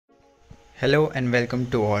Hello and welcome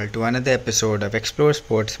to all to another episode of Explore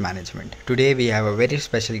Sports Management. Today we have a very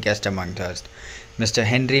special guest among us, Mr.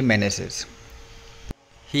 Henry Menezes.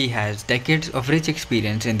 He has decades of rich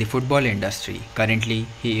experience in the football industry. Currently,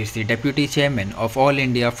 he is the Deputy Chairman of All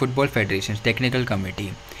India Football Federation's Technical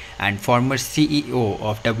Committee and former CEO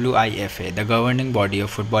of WIFA, the governing body of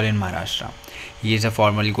football in Maharashtra. He is a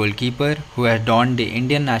former goalkeeper who has donned the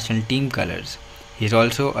Indian national team colours. He is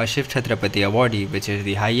also a Shiv Chhatrapati awardee, which is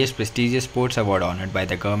the highest prestigious sports award honoured by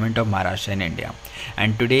the government of Maharashtra in India.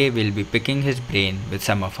 And today we'll be picking his brain with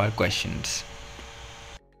some of our questions.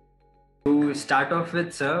 To start off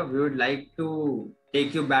with, sir, we would like to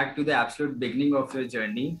take you back to the absolute beginning of your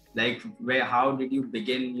journey. How did you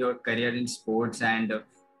begin your career in sports, and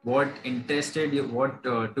what interested you, what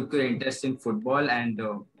took your interest in football, and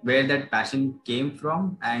where that passion came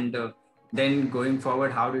from, and then going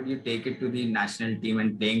forward, how did you take it to the national team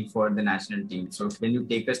and playing for the national team? So, can you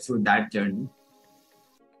take us through that journey?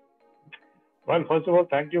 Well, first of all,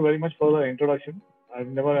 thank you very much for the introduction. I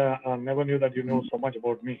never knew that you know so much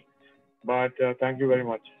about me, but thank you very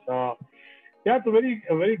much. Yeah, it's a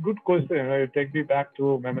very good question. You take me back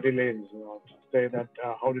to memory lanes. To say that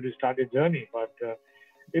how did you start your journey? But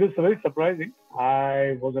it is very surprising.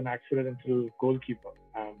 I was an accidental goalkeeper,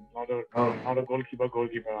 not a goalkeeper.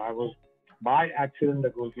 I was by accident a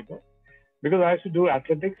goalkeeper because I used to do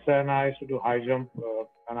athletics and I used to do high jump,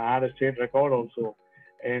 and I had a state record also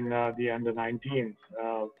in the under 19s.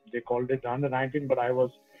 They called it under 19, but I was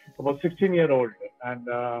about 16-year-old, and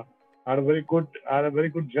I had a very good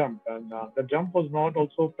jump. And the jump was not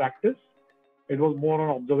also practice; it was more on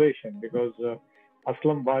observation because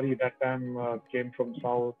Aslam Bari that time came from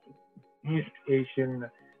South East Asian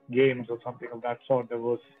Games or something of that sort. There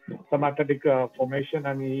was some athletic formation,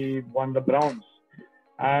 and he won the bronze.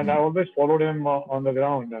 And I always followed him on the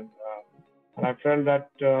ground, and I felt that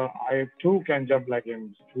I too can jump like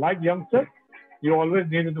him. Like youngster, you always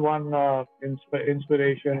needed one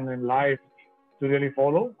inspiration in life to really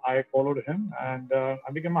follow. I followed him, and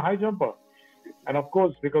I became a high jumper. And of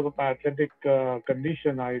course, because of my athletic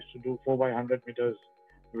condition, I used to do 4 by 100 meters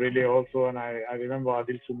relay also. And I remember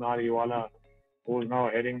Adil Sunariwala, who is now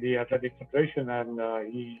heading the athletic federation, and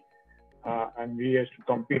we used to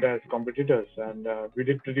compete as competitors, and we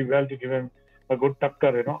did pretty well to give him a good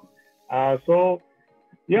takkar. So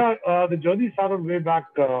yeah, the journey started way back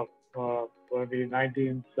maybe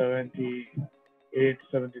 1978,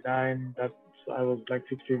 79. That's I was like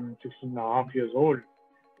 16 and a half years old,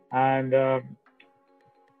 and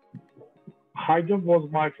high jump was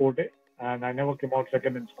my forte, and I never came out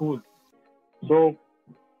second in school. So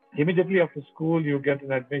immediately after school, you get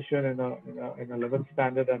an admission in 11th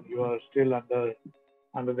standard, and you are still under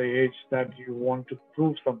the age that you want to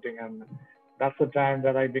prove something, and that's the time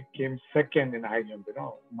that I became second in high jump.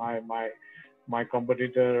 My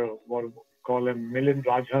competitor, what call him Milind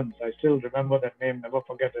Rajhans. I still remember that name, never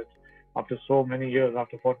forget it. After so many years,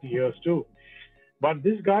 after 40 years too. But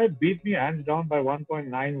this guy beat me hands down by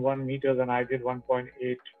 1.91 meters, and I did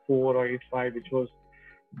 1.84 or 85, which was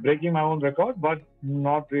breaking my own record, but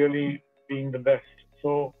not really being the best.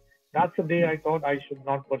 So that's the day I thought I should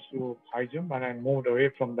not pursue high jump, and I moved away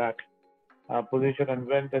from that position and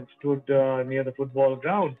went and stood near the football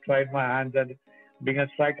ground, tried my hands at being a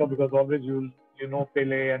striker because always you know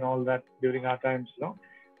Pele and all that during our times,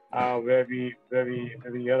 where we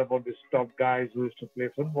hear about these top guys who used to play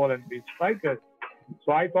football and be strikers.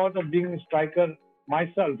 So I thought of being a striker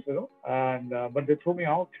myself, and but they threw me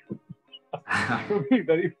out. To be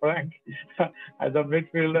very frank, as a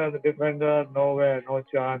midfielder, as a defender, nowhere, no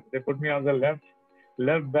chance. They put me on the left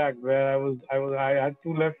back where I had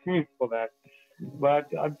two left feet for that. But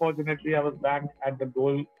unfortunately, I was back at the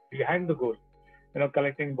goal, behind the goal,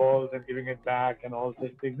 collecting balls and giving it back and all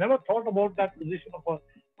such things. Never thought about that position of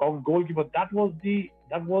goalkeeper. That was the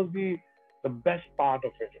best part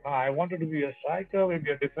of it. I wanted to be a striker,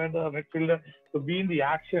 maybe a defender, a midfielder, to be in the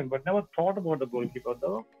action, but never thought about the goalkeeper.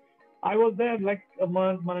 Though I was there like a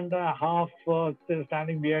month and a half, still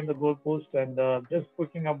standing behind the goalpost and just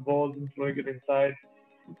picking up balls and throwing it inside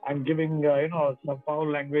and giving some foul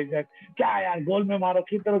language that क्या यार गोल में मारो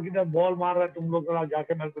किधर ball मार रहा है तुम लोग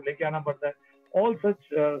जाके मेरे को लेके आना पड़ता है. All such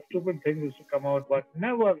stupid things used to come out, but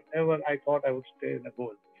never ever I thought I would stay in the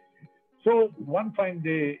goal. So one fine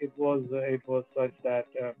day it was such that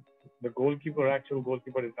the actual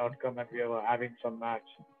goalkeeper did not come, and we were having some match,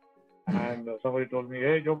 and somebody told me,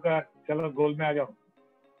 "Hey Joka, chalo goal mein aa jao."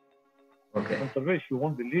 Okay. And Sarvesh, you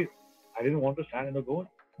won't believe, I didn't want to stand in the goal.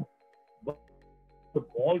 But the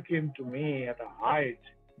ball came to me at a height.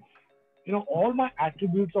 All my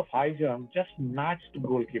attributes of high jump just matched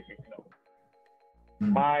goalkeeping.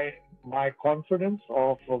 My my confidence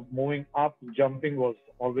of moving up, jumping was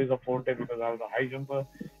always a forte because I was a high jumper.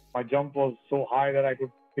 My jump was so high that I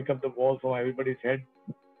could pick up the ball from everybody's head.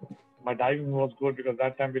 My diving was good because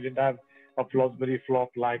that time we didn't have a Flosbury flop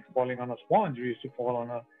like falling on a sponge. We used to fall on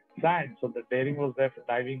a sand. So the daring was there for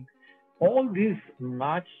diving. All these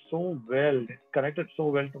matched so well, it connected so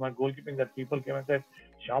well to my goalkeeping that people came and said,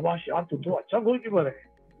 Shabash, yaar, tu to acha goalkeeper hai.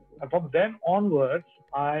 And from then onwards,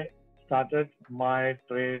 I started my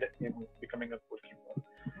trade in becoming a goalkeeper.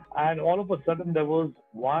 And all of a sudden, there was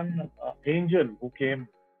one angel who came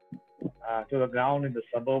to the ground in the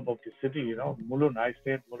suburb of the city, Mulund. I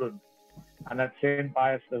stayed Mulund. And at St.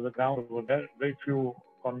 Pius, there's a ground. There were very few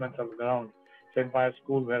convents on the ground. St. Pius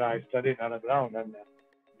School, where I studied, on the ground. And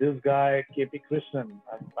this guy, KP Krishnan,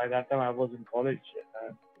 and by that time I was in college.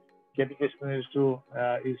 KP Krishnan used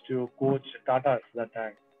to coach Tatas that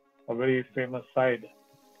time, a very famous side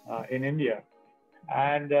in India.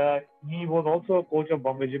 And he was also a coach of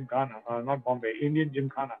Bombay Gymkhana, not Bombay, Indian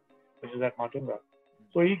Gymkhana, which is at Matunga.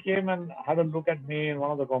 So he came and had a look at me in one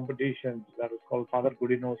of the competitions that was called Father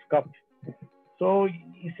Goodino's Cup. So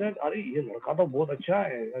he said, अरे ये लड़का तो बहुत अच्छा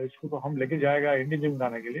है, इसको तो हम लेके जाएगा इंडियन जिम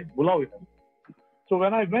गाने के लिए, बुलाओ इधर. So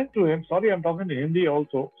when I went to him, sorry, I'm talking in Hindi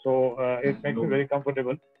also, so it makes me very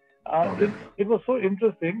comfortable. It was so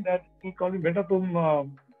interesting that he called me, बेटा तुम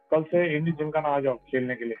कल से इंडियन जिम गाना आ जाओ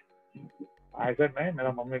खेलने के लिए. I said नहीं,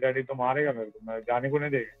 मेरा मम्मी डैडी तो मारेगा मेरे को, मैं जाने को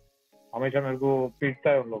नहीं देगा, हमेशा मेरे को पीटता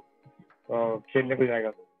है उन लोग खेलने को जाएगा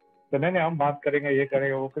तो नहीं नहीं हम बात करेंगे, ये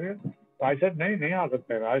करेंगे, वो करेंगे. So I said नहीं नहीं आ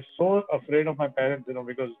सकते. I was so afraid of my parents,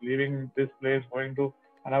 because leaving this place, going to,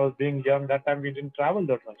 and I was being young that time, we didn't travel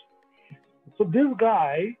that much. So this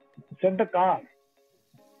guy sent a car.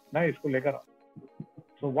 नहीं इसको लेकर आ.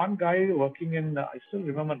 So one guy working in, I still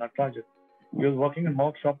remember Natarajan. He was working in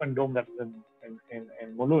Mark Shop and Dome, that is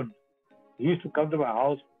in Mulund. He used to come to my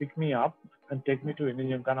house, pick me up, and take me to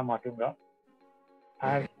Indian Gymkhana Matunga.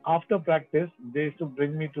 And after practice, they used to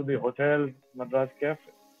bring me to the hotel, Madras Cafe,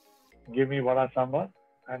 give me vada sambar,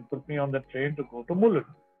 and put me on the train to go to Mulund.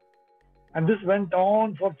 And this went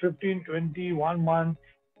on for 15, 20, 1 month.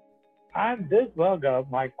 And this burger,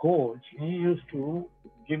 my coach, he used to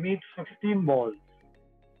give me 16 balls.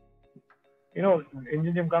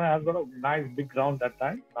 Indian Gymkhana has got a nice big ground that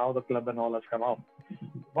time. Now the club and all has come out.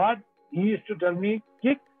 But he used to tell me,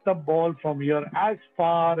 kick the ball from here as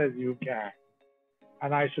far as you can.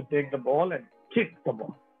 And I should take the ball and kick the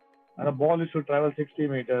ball. And the ball used to travel 60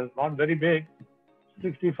 meters, not very big,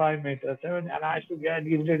 65 meters, and I used to get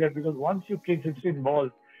irritated because once you kick 16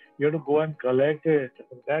 balls, you have to go and collect it,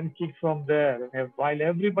 and then kick from there. And while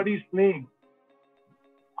everybody is playing,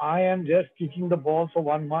 I am just kicking the ball for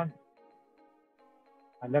 1 month.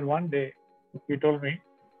 And then one day, he told me,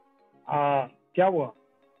 "Kya hua?"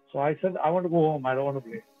 So I said, "I want to go home. I don't want to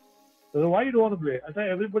play." So why you don't want to play? I said,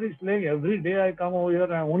 everybody's playing. Every day I come over here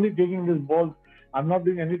and I'm only taking this ball. I'm not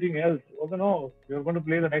doing anything else. Okay, no, you're going to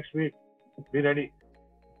play the next week. Be ready.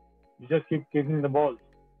 You just keep kicking the balls.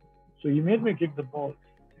 So he made me kick the balls.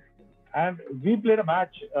 And we played a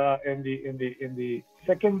match in the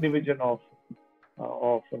second division of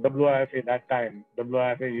WIFA that time.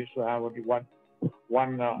 WIFA used to have only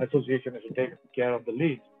one association to take care of the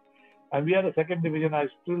league. And we had a second division. I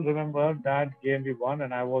still remember that game we won,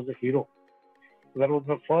 and I was a hero. That was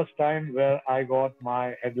the first time where I got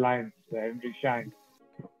my headlines, Henry Shine.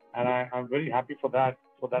 And I'm very happy for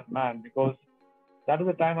that man, because that is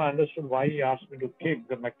the time I understood why he asked me to kick.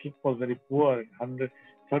 That my kick was very poor.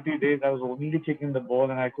 130 days I was only kicking the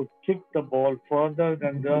ball, and I could kick the ball further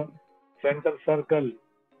than the center circle,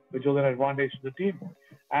 which was an advantage to the team.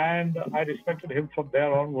 And I respected him from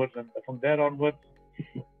there onwards. And from there onwards,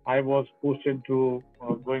 I was pushed into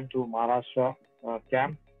going to Maharashtra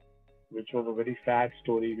camp, which was a very sad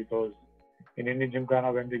story because in Indian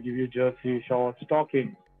Gymkhana, when they give you jersey, shorts,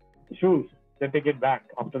 stockings, shoes, they take it back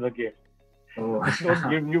after the game. Oh. They don't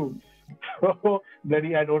give you. So,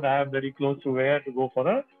 I don't have very clothes to wear to go for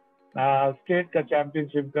a state का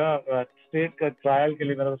championship का state का trial के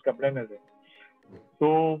लिए मेरे पास कपड़े नहीं थे.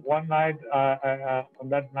 So one night, on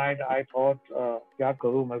that night, I thought, क्या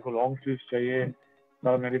करूँ? मेरे को long sleeves चाहिए.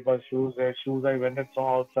 Now मेरे पास shoes है. Shoes I went and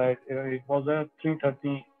saw outside. It was a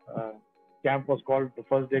 3:30 camp was called. The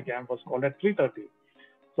first day camp was called at 3:30.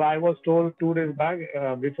 So I was told 2 days back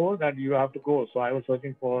before that you have to go. So I was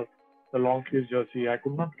searching for the long sleeves jersey. I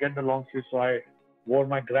could not get the long sleeves, so I wore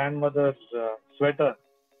my grandmother's sweater,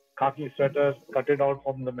 khaki sweater, cut it out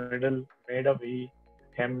from the middle, made a V,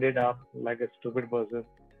 hemmed it up like a stupid person.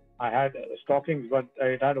 I had stockings, but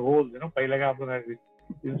it had holes. पहले का आपको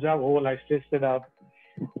used to have hole. I stitched it up.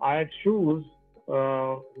 I had shoes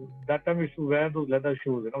uh, that time we used to wear those leather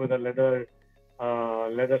shoes, with the leather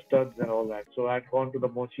studs and all that. So I'd gone to the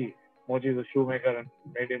Mochi. Mochi is a shoemaker and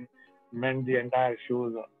made him mend the entire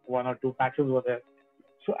shoes. One or two patches were there.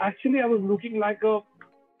 So actually, I was looking like a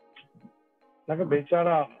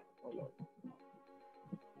bechara,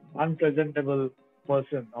 unpresentable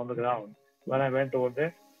person on the ground when I went over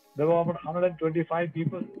there. There were about 125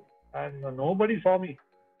 people, and nobody saw me.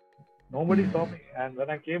 Nobody saw me. And when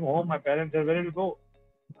I came home, my parents said, "Where did you go?"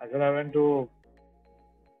 I said, "I went to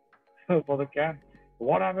for the camp."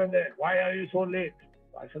 "What happened there? Why are you so late?"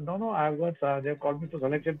 I said, "No, no, I've got. They've called me to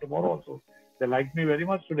selection tomorrow also. They like me very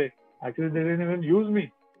much today. Actually, they didn't even use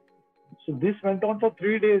me." So this went on for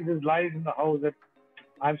 3 days. This lies in the house that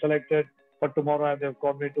I'm selected for tomorrow. They've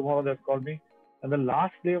called me. Tomorrow they've called me. And the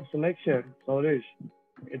last day of selection, Saurish,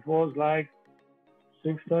 it was like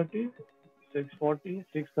 6:30, 6:40,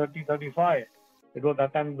 6:30, 35. It was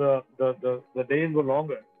that time the days were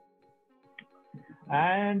longer.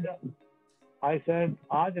 And I said,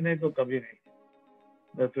 "Aaj nahi to kabhi nahi."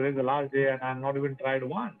 Today is the last day and I'm not even tried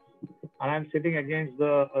once. And I'm sitting against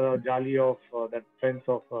the jali of that fence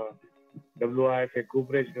of WIFA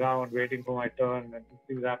Cooperage ground, waiting for my turn, and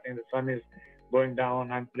things happening. The sun is going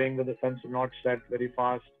down. I'm praying that the sun should not set very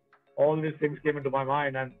fast. All these things came into my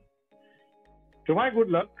mind, and to my good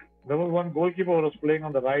luck, there was one goalkeeper who was playing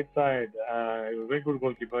on the right side. He was a very good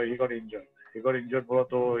goalkeeper. He got injured. He got injured, both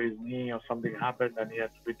his knee or something happened, and he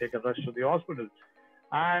had to be taken rushed to the hospital.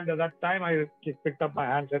 And at that time, I picked up my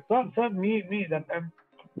hand and said, "Sir, sir, me." That time,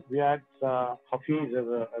 we had Hafiz as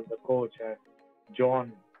the coach, and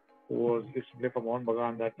John, who was used to play for Mohun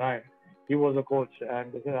Bagan that time. He was the coach,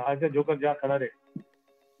 and they said, "I said, Joker, ja, khada re."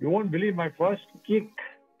 You won't believe my first kick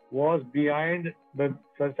was behind the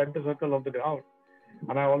center circle of the ground.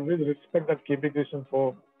 And I always respect that KP Krishnan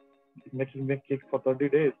for making me kick for 30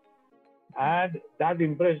 days. And that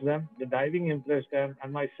impressed them. The diving impressed them,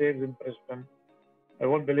 and my saves impressed them. I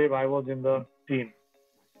won't believe I was in the team.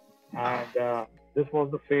 And this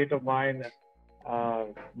was the fate of mine.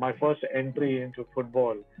 My first entry into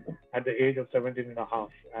football at the age of 17 and a half.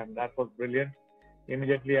 And that was brilliant.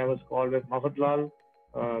 Immediately, I was called with Mafatlal.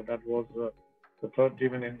 That was the third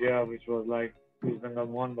team in India, which was like East Bengal,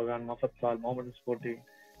 Mohan Bagan, Mafatlal, Mohammedan Sporting,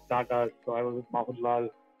 Tata. So I was with Mafatlal,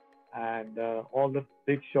 and all the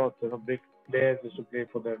big shots, big players used to play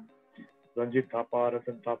for them. Ranjit Thapa,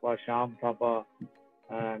 Ratan Thapa, Sham Thapa,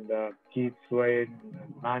 and Keith Swain,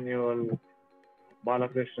 Manuel,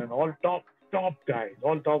 Balakrishnan, all top guys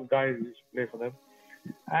used to play for them.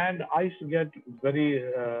 And I used to get very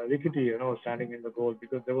rickety, standing in the goal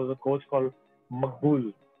because there was a coach called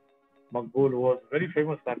Makbul. Makbul was very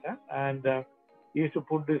famous that time, and he used to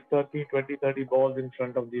put this 30, 20, 30 balls in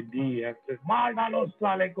front of the D and says, "Mar dalo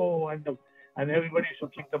sale ko," and everybody used to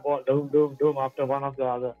kick the ball, doom, doom, doom, after one after the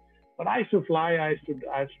other. But I used to fly, I used to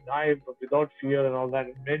dive without fear and all that.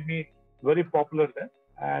 It made me very popular then.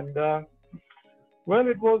 And well,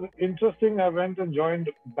 it was interesting. I went and joined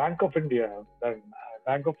Bank of India.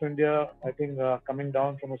 Bank of India, I think, coming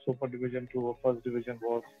down from a super division to a first division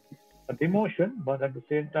was a demotion, but at the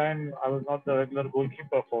same time, I was not the regular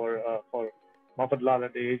goalkeeper for Mohammad Lal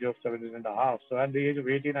at the age of 17 and a half. So at the age of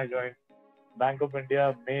 18, I joined Bank of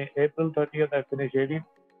India. April 30th, I finished 18.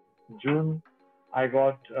 June, I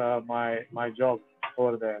got my job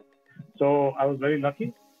over there. So I was very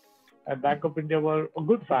lucky. And Bank of India were a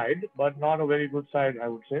good side, but not a very good side, I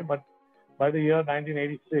would say. But by the year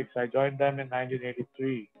 1986, I joined them in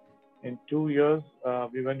 1983. In 2 years,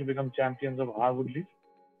 we went to become champions of Harwood League,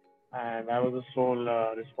 and I was the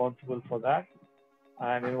sole responsible for that.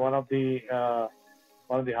 And in one of the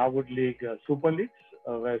Harwood League Super Leagues,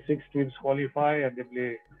 where six teams qualify and they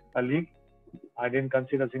play a league, I didn't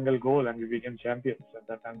concede a single goal, and we became champions. At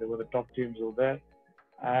that time, they were the top teams over there,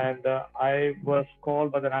 and I was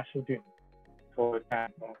called by the national team for the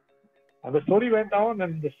camp. And the story went on,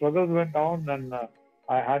 and the struggles went on, and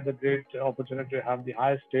I had the great opportunity to have the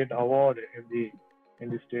highest state award in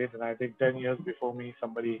the state. And I think 10 years before me,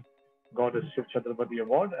 somebody got a Shiv Chhatrapati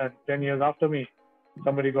award, and 10 years after me,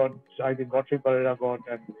 somebody got, I think, Godfrey Pereira got,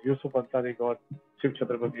 and Yusuf Ansari got Shiv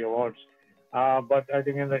Chhatrapati awards. But I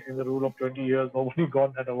think in the rule of 20 years, nobody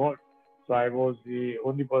got that award. So I was the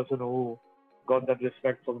only person who got that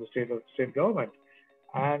respect from the state government.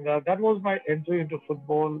 And that was my entry into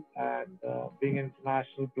football. And being an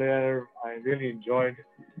international player, I really enjoyed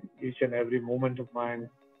each and every moment of mine.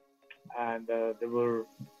 And there were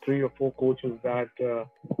three or four coaches that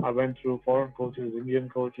I went through, foreign coaches, Indian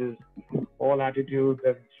coaches. All attitudes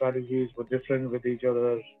and strategies were different with each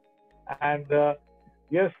other. And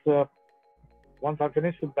yes, once I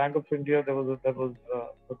finished with Bank of India, there was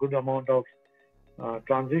a good amount of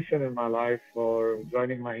transition in my life for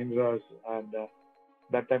joining Mahindra's, and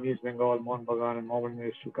that time East Bengal, Mohun Bagan, and Mohammed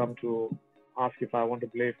used to come to ask if I want to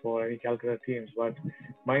play for any Calcutta teams, but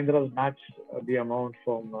Mahindra's matched the amount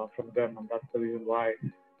from them, and that's the reason why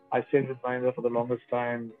I stayed with Mahindra for the longest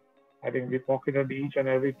time. I think we pocketed each and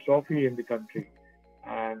every trophy in the country,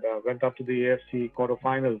 and went up to the AFC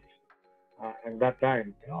quarterfinals at that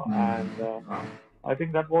time, and Wow. I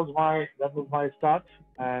think that was my start,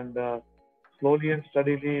 and slowly and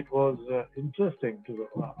steadily it was interesting to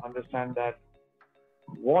understand that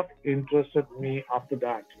what interested me after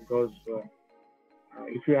that, because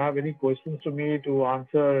if you have any questions to me to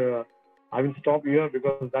answer, I will stop here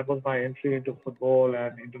because that was my entry into football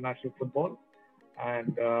and international football.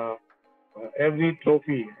 And every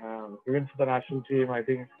trophy, even for the national team, I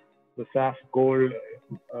think the SAF Gold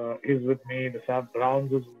is with me, the SAF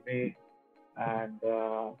Browns is with me, and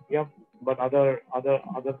yeah. But other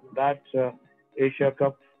than that, Asia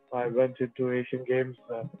Cup, I went into Asian Games.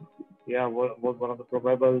 Yeah, was one of the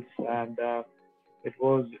probables, and it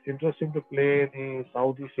was interesting to play the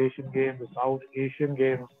Southeast Asian Games, the South Asian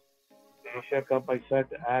Games, the Asia Cup, I said,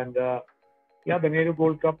 and yeah, the NATO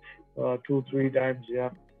Gold Cup, two, three times. Yeah,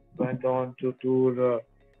 went on to tour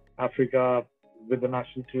Africa with the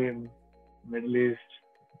national team, Middle East,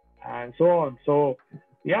 and so on. So,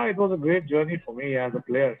 yeah, it was a great journey for me as a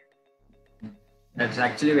player. That's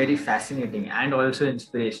actually very fascinating and also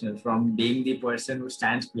inspirational from being the person who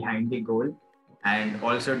stands behind the goal and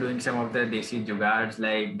also doing some of the desi jugards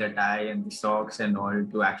like the tie and the socks and all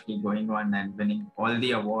to actually going on and winning all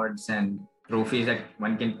the awards and trophies that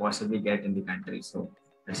one can possibly get in the country. So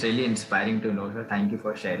it's really inspiring to know. So thank you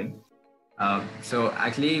for sharing. So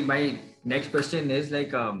actually, my next question is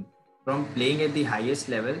like from playing at the highest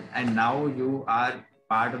level, and now you are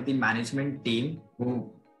part of the management team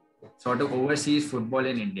who sort of oversees football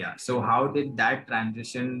in India. So how did that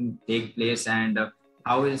transition take place, and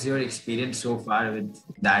how is your experience so far with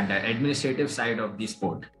that administrative side of the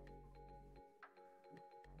sport?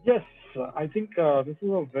 Yes, I think this is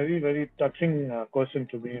a very, very touching question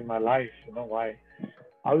to me in my life. You know why?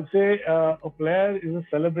 I would say a player is a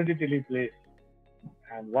celebrity till he plays,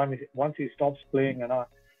 and once he stops playing,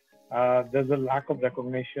 there's a lack of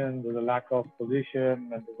recognition, there's a lack of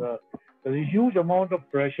position, and there's a huge amount of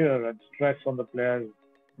pressure and stress on the players.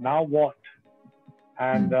 Now what?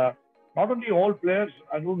 And not only all players,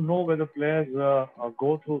 I don't know whether players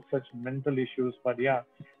go through such mental issues, but yeah,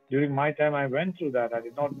 during my time, I went through that. I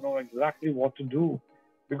did not know exactly what to do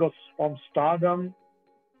because from stardom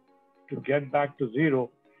to get back to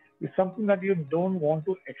zero is something that you don't want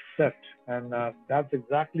to accept. And that's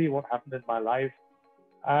exactly what happened in my life.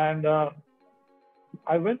 And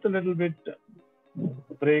I went a little bit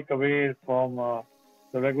break away from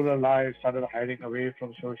the regular life, started hiding away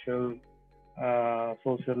from social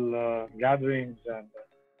gatherings, and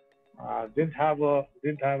didn't have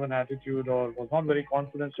an attitude or was not very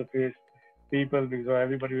confident to face people because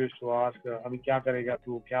everybody used to ask, "Abhi kya karega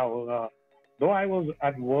tu? Kya hoga?" Though I was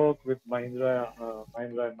at work with Mahindra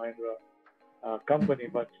company,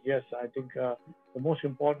 but yes, I think the most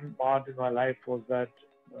important part in my life was that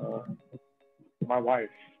uh, my wife,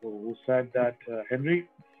 who said that, Henry,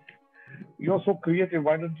 you're so creative.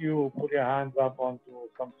 Why don't you put your hands up onto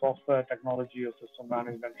some software technology or system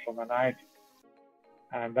management from NIT?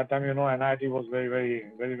 And that time, NIT was very, very,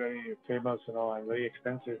 very, very famous, and very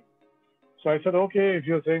expensive. So I said, okay, if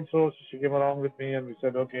you're saying so. So she came along with me, and we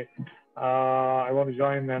said, okay, I want to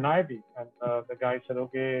join NIT. And the guy said,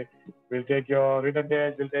 okay, we'll take your written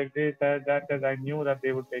test, we'll take this, that. I knew that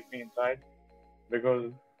they would take me inside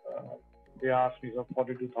because uh, they asked me for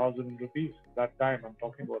 42,000 rupees. That time, I'm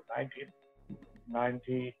talking about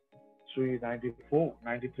 1993, 94,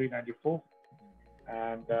 93, 94.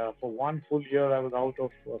 And for one full year, I was out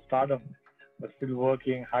of stardom, but still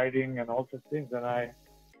working, hiding, and all such things. And I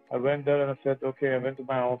went there and I said, okay, I went to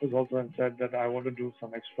my office also and said that I want to do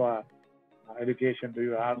some extra education. Do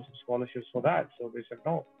you have some scholarships for that? So they said,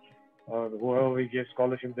 no. Whoever we gave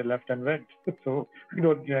scholarship, they left and went. So we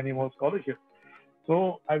don't give any more scholarship.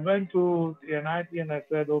 So I went to the NIT and I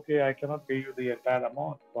said, okay, I cannot pay you the entire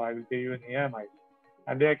amount, so I will pay you in EMIs.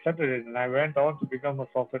 And they accepted it. And I went on to become a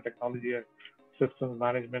software technology and systems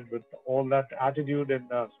management with all that attitude in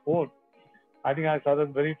sport. I think I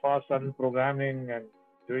started very fast, started programming and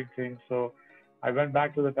doing things. So I went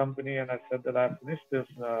back to the company and I said that I finished this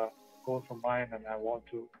course of mine and I want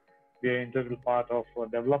to be an integral part of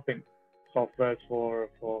developing softwares for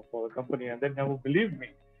the company. And they never believed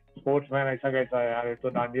me. Sportsman ऐसा कैसा है यार ये तो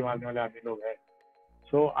डांडी मारने वाले आदमी लोग हैं.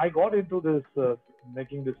 So I got into this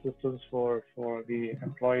making the systems for the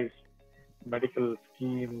employees medical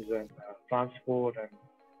schemes and transport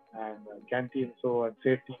and canteen, so and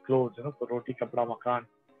safety clothes, for roti kapda makan.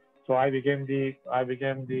 So I became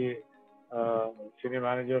the uh, senior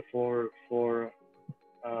manager for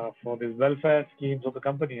these welfare schemes of the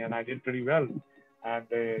company, and I did pretty well. And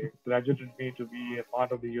they graduated me to be a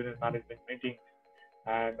part of the union management meeting.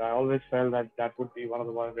 And I always felt that that would be one of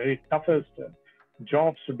the very toughest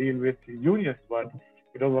jobs to deal with unions, but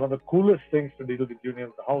it was one of the coolest things to deal with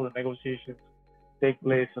unions, how the negotiations take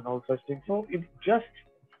place and all such things. So it just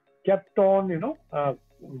kept on,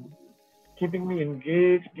 keeping me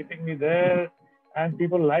engaged, keeping me there, and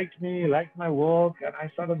people liked me, liked my work, and I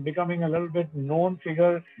started becoming a little bit known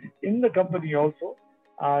figure in the company also.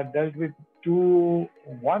 Dealt with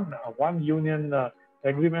one union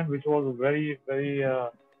agreement, which was very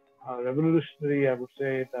revolutionary, I would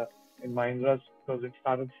say, in Mahindra's, because it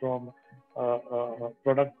started from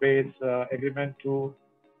product-based agreement to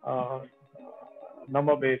uh,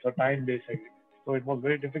 number-based or time-based agreement. So it was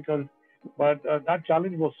very difficult, but that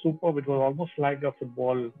challenge was superb. It was almost like a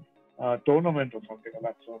football tournament or something of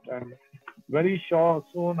that sort. And very sure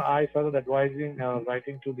soon I started advising,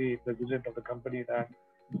 writing to the president of the company that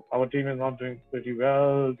our team is not doing pretty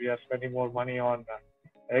well. We are spending more money on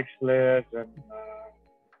ex-players, and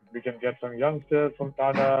we can get some youngsters from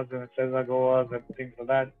Tadas and Cesar Goas and things like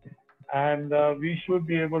that. And we should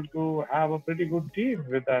be able to have a pretty good team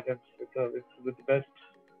with that. It's with the best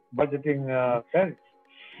budgeting sense.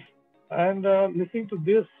 And listening to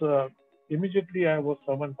this, immediately I was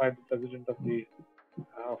summoned by the president of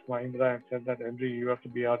Mahindra and said that, Henry, you have to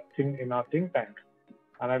be our thing in our think tank.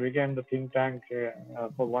 And I became the think tank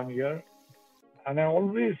for 1 year. And I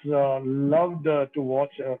always loved to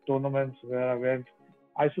watch tournaments where I went.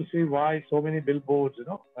 I used to see why so many billboards,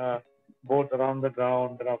 boards around the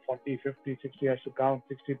ground. There are 40, 50, 60. I used to count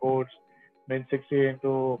 60 boards. Then 60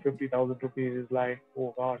 into 50,000 rupees is like,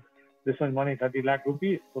 oh God, this much money, 30 lakh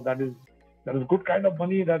rupees. So that is good kind of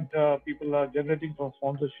money that people are generating from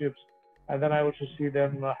sponsorships. And then I also see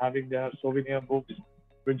them having their souvenir books,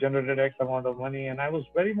 which generated X amount of money. And I was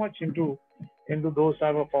very much into those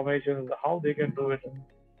type of formations, how they can do it. And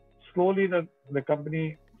slowly the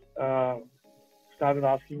company uh, started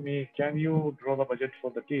asking me, can you draw the budget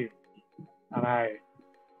for the team? And I,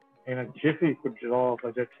 in a jiffy, could draw a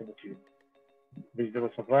budget for the team, which they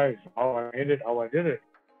were surprised how I made it, how I did it.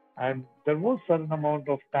 And there was certain amount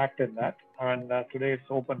of tact in that. And today it's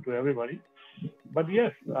open to everybody. But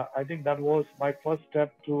yes, I think that was my first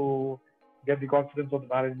step to get the confidence of the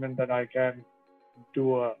management that I can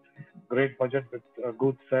do a great budget with a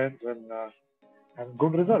good sense and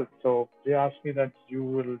good results. So they asked me that you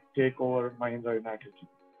will take over Mahindra United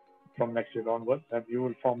from next year onwards, and you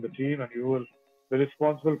will form the team, and you will be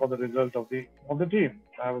responsible for the result of the team.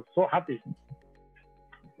 I was so happy,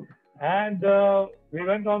 and we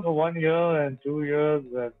went on for 1 year and 2 years,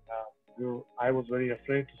 and I was very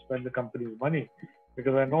afraid to spend the company's money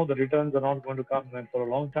because I know the returns are not going to come and for a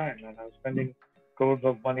long time, and I was spending crores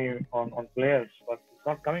of money on players, but it's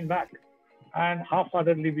not coming back. And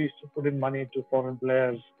half-heartedly, we used to put in money to foreign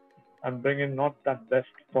players and bring in not that best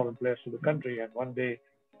foreign players to the country. And one day,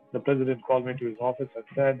 the president called me to his office and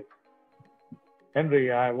said,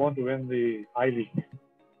 Henry, I want to win the I League.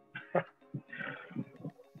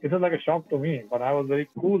 It was like a shock to me, but I was very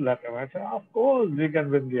cool that time. I said, of course we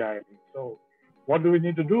can win the I League. So what do we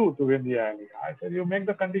need to do to win the I League? I said, you make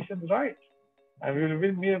the conditions right, and we will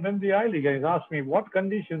win the I League. And he asked me, what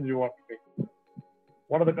conditions you want to make?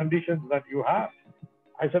 What are the conditions that you have?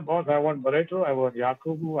 I said, boss, I want Barreto, I want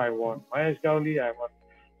Yakubu, I want Mahesh Gowli, I want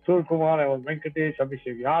Sur Kumar, I want Venkatesh,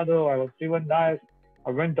 Abhishek Yadav, I want Steven Dias. I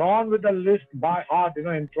went on with the list by heart,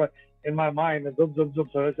 in my mind. And zup, zup,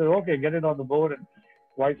 zup. So I said, okay, get it on the board. And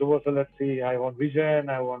vice versa, let's see. I want Vijayan,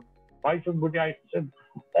 I want Bison Bhutia. I said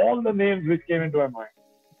all the names which came into my mind.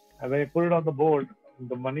 And when I put it on the board,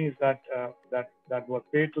 the monies that was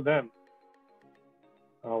paid to them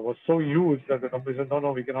was so huge that the company said, no,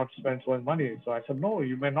 no, we cannot spend so much money. So I said, no,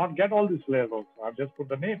 you may not get all these players also. I've just put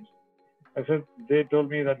the names. I said, they told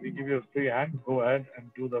me that we give you a free hand, go ahead and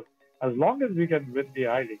do as long as we can win the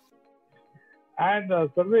I League. And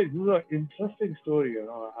Sarvesh, this is an interesting story.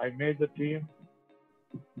 I made the team.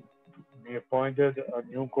 We appointed a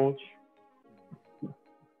new coach.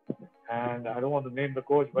 And I don't want to name the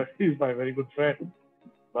coach, but he's my very good friend.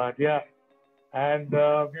 But yeah, and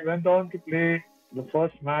we went on to play the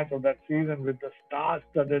first match of that season with the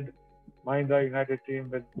star-studded Mahindra United team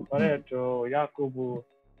with Barreto, Yakubu.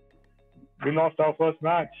 We lost our first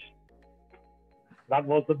match. That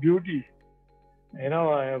was the beauty.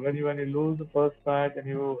 When you lose the first match and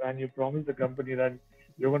you promise the company that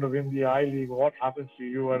you're going to win the I League, what happens to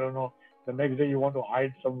you? I don't know. The next day you want to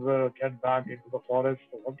hide somewhere, get back into the forest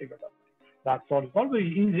or something like that. That's all. It's not very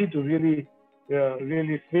easy to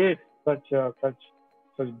really face such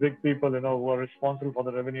big people, who are responsible for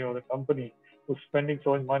the revenue of the company, who's spending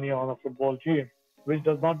so much money on a football team, which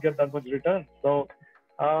does not get that much return. So,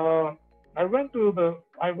 uh, I went to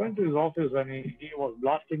his office and he was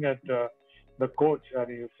blasting at the coach and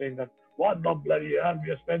he was saying that what the bloody hell, we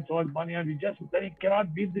have spent so much money and we just bloody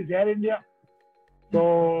cannot beat this Air India.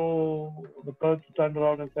 So the coach turned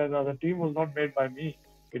around and said, "The team was not made by me.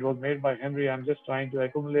 It was made by Henry. I'm just trying to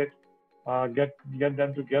accumulate, get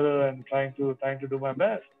them together, and trying to do my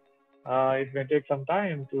best. It may take some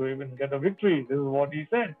time to even get a victory." This is what he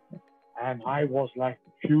said, and I was like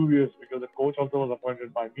furious because the coach also was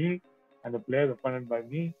appointed by me, and the players appointed by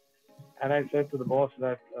me. And I said to the boss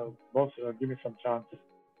that, "Boss, give me some chance.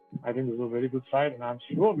 I think this is a very good side, and I'm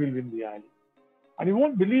sure we'll win the I. And you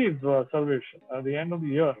won't believe, Sarvesh, at the end of the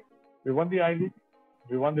year, we won the I League,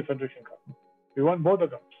 we won the Federation Cup, we won both the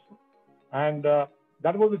cups. And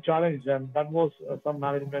that was a challenge, and that was some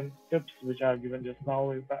management tips which I have given just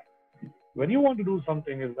now. Is that when you want to do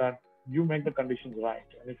something, is that you make the conditions right,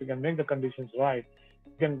 and if you can make the conditions right,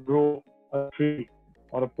 you can grow a tree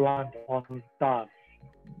or a plant on stars.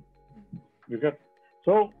 You get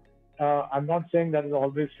so. I'm not saying that is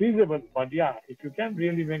always feasible, but yeah, if you can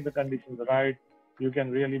really make the conditions right, you can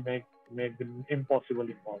really make the impossible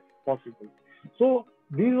possible. So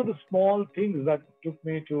these are the small things that took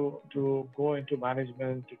me to go into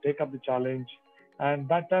management, to take up the challenge. And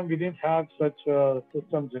that time we didn't have such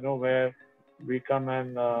systems, where we come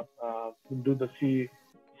and do the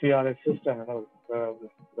CRS system,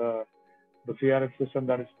 the the CRS system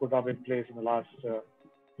that is put up in place in the last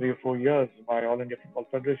 3 or 4 years by All India Football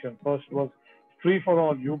Federation. First was free for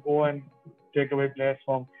all. You go and take away players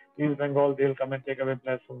from East Bengal, they'll come and take away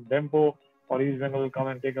players from Dempo, or East Bengal will come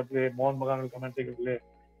and take a play, Mohun Bagan will come and take a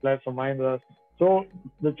players from Mahindra. So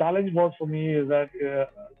the challenge was for me is that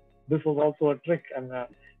this was also a trick, and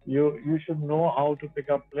you should know how to pick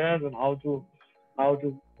up players and how to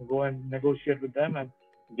go and negotiate with them and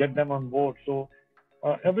get them on board. So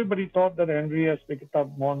everybody thought that Henry has picked up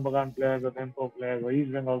Mohun Bagan players or Tempo players or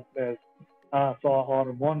East Bengal players, or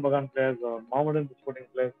Mohun Bagan players or Mohammedan Sporting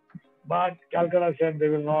players. But Calcutta said they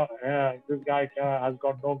will not. This guy has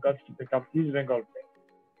got no guts to pick up East Bengal players.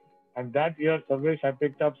 And that year, Sarvesh, I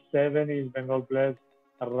picked up 7 East Bengal players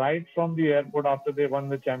right from the airport after they won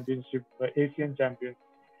the championship, the Asian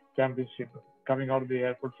championship, coming out of the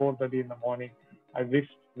airport 4:30 in the morning. I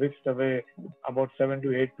whisked away about 7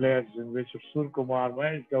 to 8 players, in which Sur Kumar,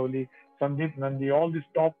 Mahesh Gowli, Sandeep Nandi, all these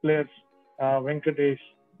top players, Venkatesh,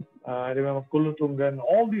 I remember Kulutungan,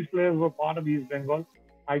 all these players were part of East Bengal.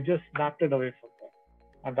 I just snapped it away from them.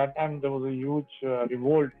 At that time, there was a huge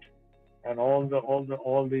revolt, and all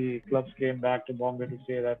the clubs came back to Bombay to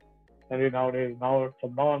say that, Henry, nowadays, now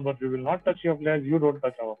from now onwards, we will not touch your players. You don't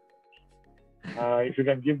touch our. If you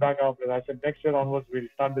can give back our players. I said next year onwards we'll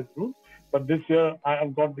start this rule, but this year I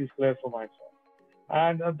have got these players for myself.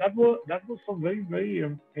 And that was some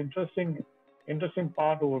very interesting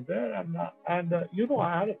part over there. And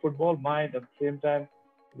I had a football mind at the same time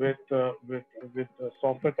with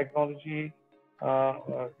software technology.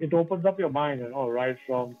 It opens up your mind, right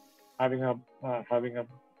from having a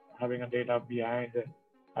having a data behind,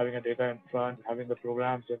 having a data in front, having the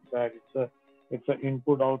programs inside. It's a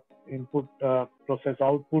input process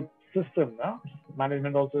output system.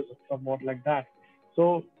 Management also is somewhat like that.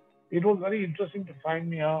 So it was very interesting to find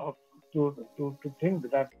me out to think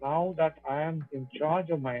that now that I am in charge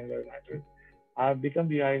of Mahindra United, I have become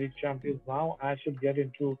the I-League champions. Now I should get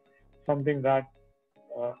into something that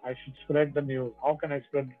I should spread the news. How can I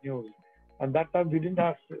spread the news? And that time we didn't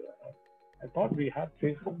have. I thought we had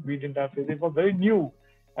Facebook. We didn't have Facebook. It was very new,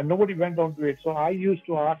 and nobody went onto it. So I used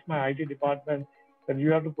to ask my IT department that you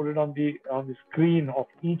have to put it on the screen of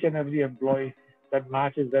each and every employee that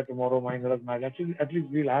match is there tomorrow. Mahindra's match. Actually, at least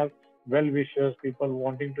we'll have well wishers, people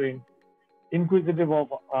wanting to inquisitive of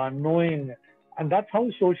knowing, and that's how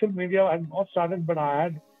social media had not started. But I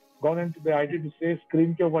had gone into the IT to say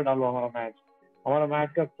screen के ऊपर डालो हमारा match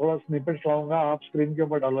का थोड़ा snippet लाऊंगा आप screen के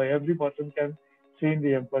ऊपर डालो every person can see in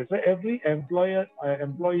the employee. So every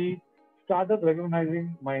employee started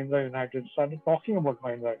recognizing Mahindra United, started talking about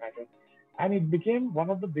Mahindra United, and it became one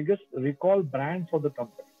of the biggest recall brands for the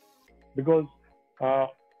company because uh,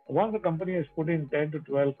 once the company has put in 10 to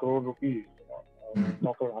 12 crore rupees,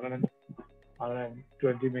 talk about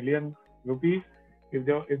 120 million rupees, if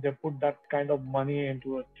they put that kind of money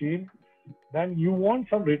into a team, then you want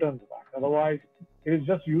some returns back. Otherwise, it is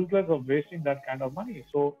just useless of wasting that kind of money.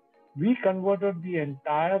 So we converted the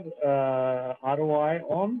entire ROI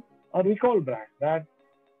on a recall brand that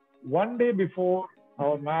one day before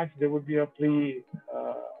our match there would be a pre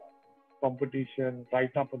competition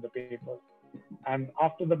write up on the paper, and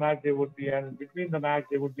after the match there would be, and between the match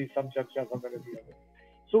there would be some charcha, something or the other.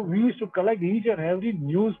 So we used to collect each and every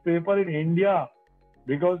newspaper in India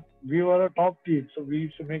because we were a top team. So we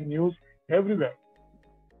used to make news everywhere.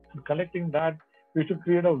 And collecting that, we should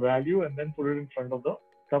create a value and then put it in front of the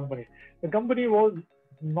company. The company was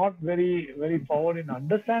not very forward in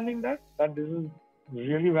understanding that this is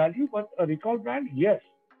really value, but a recall brand, yes.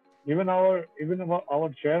 Even our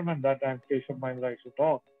chairman that time, Keshav Mahindra, used to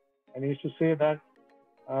talk, and he used to say that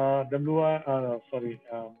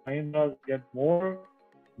Mahindra get more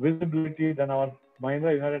visibility than our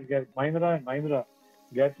Mahindra and Mahindra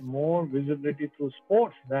get more visibility through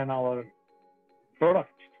sports than our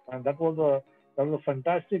product. And that was a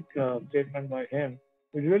fantastic statement by him.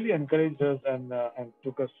 It really encouraged us and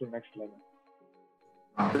took us to next level.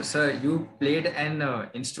 Sir, you played an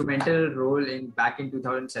instrumental role in back in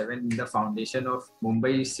 2007 in the foundation of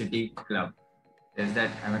Mumbai City Club. Is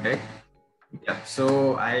that am I correct? Yeah.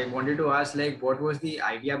 So I wanted to ask, like, what was the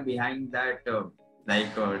idea behind that, to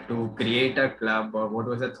create a club, or what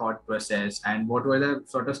was the thought process, and what were the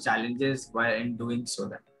sort of challenges while in doing so?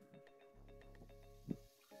 That.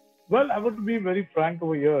 Well, I would be very frank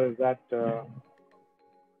over here is that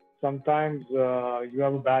sometimes you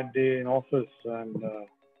have a bad day in office and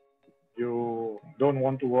you don't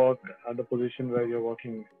want to work at the position where you're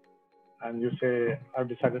working, and you say, I've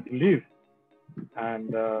decided to leave.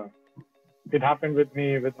 And it happened with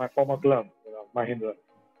me with my former club, Mahindra.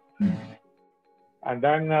 And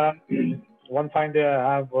then one fine day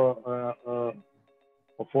I have a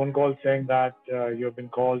phone call saying that you have been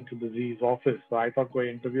called to the Z's office. So I thought कोई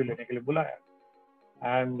interview लेने के लिए बुलाया.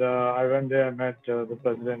 And I went there and met the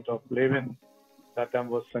president of Levin. That time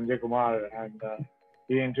was Sanjay Kumar, and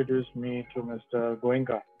he introduced me to Mr.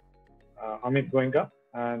 Goenka, Amit Goenka,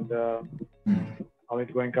 and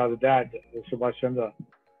Amit Goenka's dad, Subhash Chandra.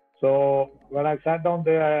 So when I sat down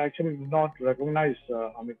there, I actually did not recognize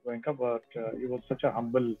Amit Goenka, but he was such a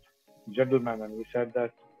humble gentleman, and we said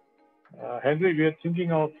that, Henry, we are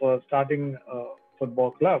thinking of starting a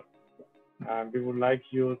football club, and we would like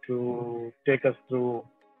you to take us through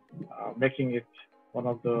making it one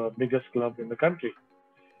of the biggest clubs in the country.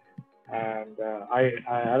 And I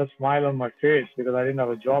had a smile on my face because I didn't have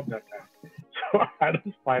a job that time. So I had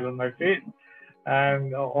a smile on my face.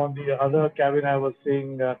 And on the other cabin, I was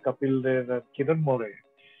seeing Kapil Dev and Kiran More.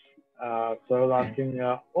 So I was asking,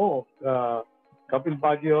 Kapil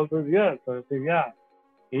Paji also is here. So I said, yeah,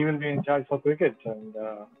 he will be in charge for cricket, and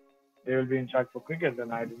they will be in charge for cricket.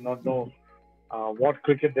 And I did not know what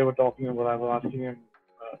cricket they were talking about. I was asking him,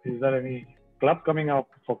 is there any club coming up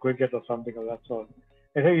for cricket or something of that sort?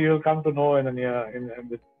 I think you'll come to know in the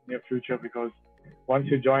near future, because once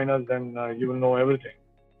you join us, then you will know everything.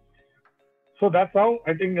 So that's how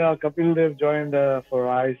I think Kapil Dev joined for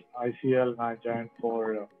ICL, and I joined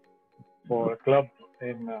for a club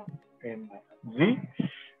in Z.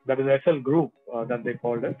 That is SL Group that they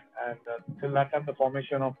called it. And till that time, the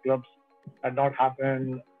formation of clubs had not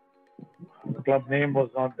happened. The club name was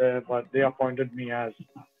not there, but they appointed me as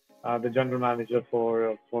the general manager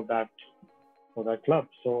for that club.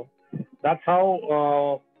 So that's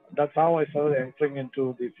how I started entering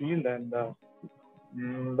into the field. And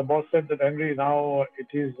the boss said that, Henry, now it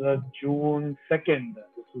is June 2nd.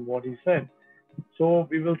 This is what he said. So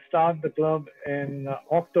we will start the club in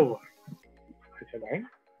October. I said, right?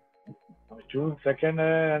 June 2nd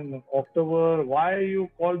and October. Why you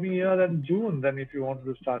call me here in June then if you want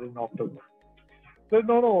to start in October? So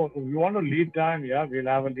no, we want a lead time. Yeah, we'll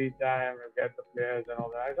have a lead time. We'll get the players and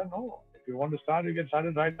all that. I said, no, if you want to start, you can start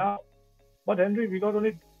it right now. But Henry, we got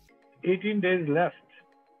only 18 days left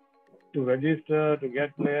to register, to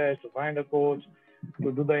get players, to find a coach,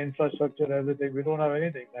 to do the infrastructure, everything. We don't have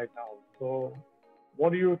anything right now. So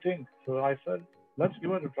what do you think? So I said, let's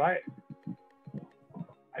give it a try.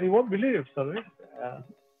 And you won't believe, sir.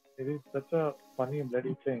 It is such a funny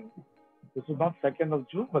bloody thing. This is not 2nd of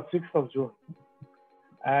June, but 6th of June.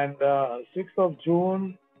 And 6th of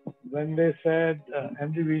June, when they said,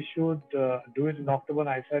 Henry, we should do it in October,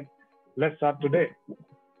 I said, let's start today.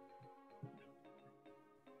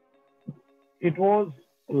 It was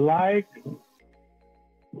like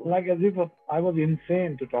as if I was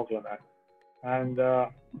insane to talk like that. And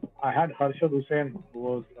I had Harshad Hussain, who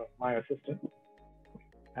was my assistant,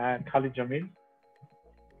 and Khalid Jamil,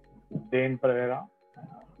 Dane Pereira,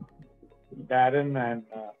 Darren, and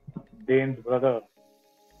Dane's brother.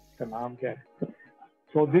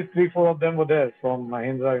 So these 3-4 of them were there from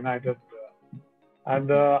Mahindra United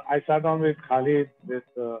And I sat down with Khalid, with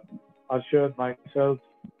Arshad, myself,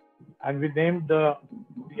 and we named the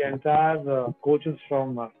entire coaches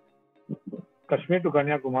from Kashmir to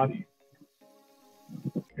Kanyakumari.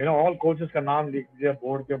 All coaches का नाम लिख दिया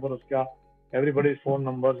board के ऊपर उसका everybody's phone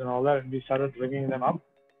numbers and all that, and we started ringing them up.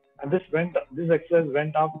 And this exercise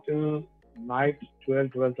went up till night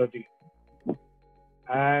 12:30,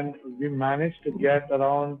 and we managed to get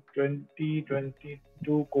around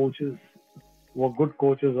 22 coaches who were good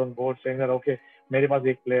coaches on board, saying that okay, मेरे पास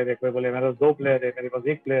एक player है, कोई बोले मेरे पास दो player है, मेरे पास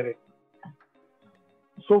एक player है.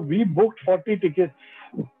 So we booked 40 tickets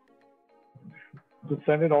to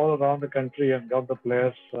send it all around the country and got the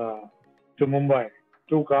players to Mumbai.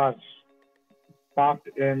 Two cars parked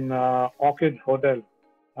in Orchid Hotel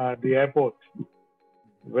at the airport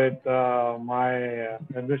with my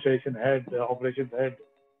administration head, operations head,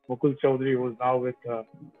 Mukul Chaudhary, who is now with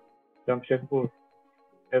Jamshedpur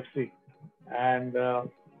FC, and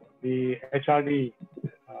the HRD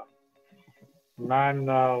man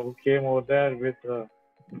who came over there with.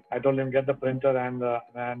 I told him get the printer and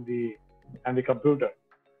the computer.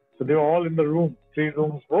 So they were all in the room, 3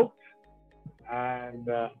 rooms booked, and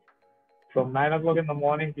from 9 o'clock in the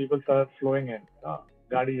morning, people started flowing in.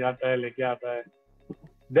 Gaadi jata hai, leke aata hai.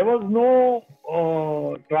 There was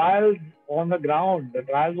no trials on the ground. The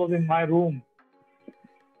trials was in my room.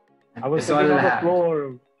 I was sitting on the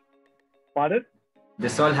floor. Pardon?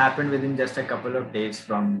 This all happened within just a couple of days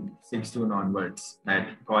from 6 June onwards, that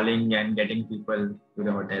calling and getting people to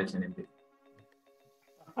the hotels and everything.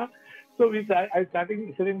 So I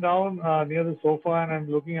started sitting down near the sofa, and I'm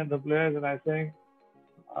looking at the players, and I'm saying,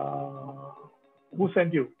 who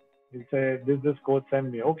sent you? He said, this coach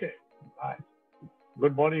sent me. Okay, right.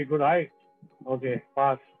 Good body, good height. Okay,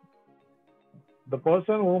 pass. The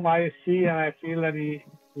person whom I see and I feel that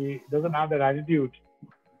he doesn't have that attitude,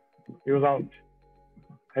 he was out.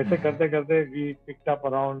 ऐसे करते करते we picked up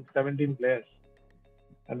around 17 players,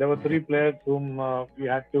 and there were 3 players whom we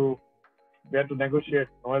had to negotiate.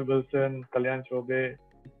 Noel Wilson, Kalyan Chobe,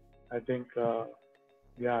 I think,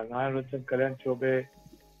 Noel Wilson, Kalyan Chobe,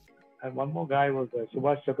 and one more guy was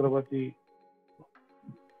Subhash Chakrabarti,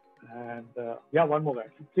 and one more guy.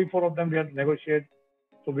 3-4 of them we had to negotiate,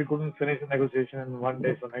 so we couldn't finish the negotiation in one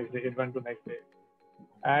day. So next day it went to next day,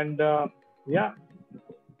 and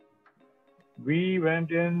we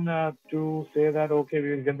went in to say that okay,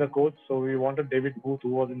 we will get the coach. So we wanted David Booth, who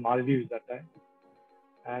was in Maldives that time,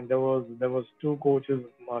 and there was 2 coaches,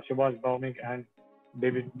 Subhash Baumik and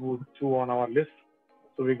David Booth, 2 on our list.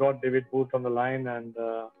 So we got David Booth on the line, and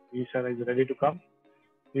he said he's ready to come.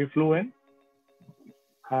 He flew in,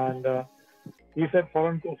 and he said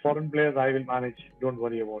foreign players I will manage. Don't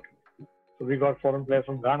worry about it. So we got foreign players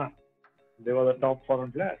from Ghana. They were the top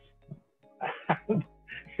foreign players.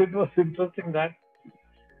 It was interesting that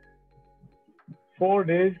 4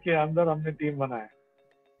 days के अंदर हमने team बनाया.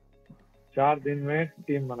 4 दिन में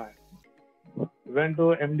team बनाया. Went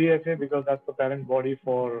to MDFA because that's the parent body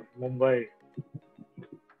for Mumbai.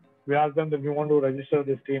 We asked them that we want to register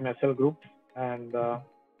this team SL Group, and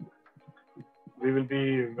we will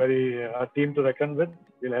be a team to reckon with.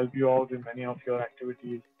 We'll help you out in many of your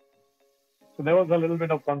activities. So there was a little bit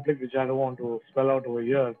of conflict which I don't want to spell out over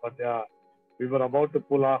here, but we were about to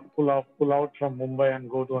pull out from Mumbai and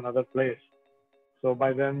go to another place. So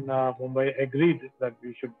by then Mumbai agreed that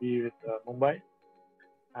we should be with Mumbai,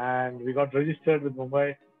 and we got registered with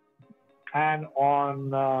Mumbai. And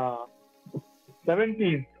on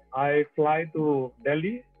 17th, I fly to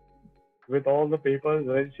Delhi with all the papers,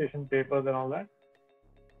 registration papers and all that,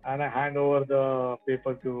 and I hand over the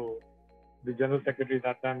paper to the General Secretary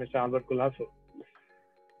that time, Mr. Albert Culasso.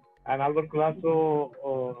 And Albert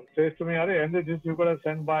Culasso says to me, "Arey, and this you could have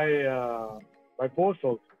sent by post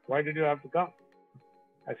also. Why did you have to come?"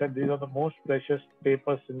 I said, "These are the most precious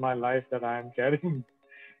papers in my life that I am carrying.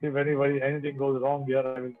 If anything goes wrong here,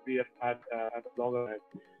 I will be at the loggerhead."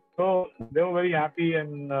 So they were very happy,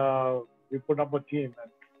 and we put up a team.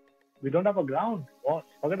 And we don't have a ground, boss.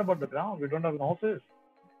 Forget about the ground. We don't have an office.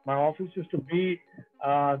 My office used to be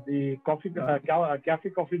the cafe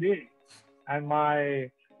coffee day, and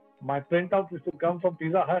my printout used to come from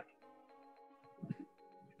Pizza Hut.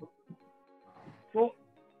 So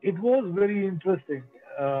it was very interesting.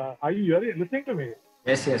 Are you listening to me?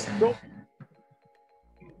 Yes.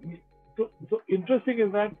 So interesting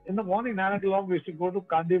is that in the morning, 9 o'clock, we used to go to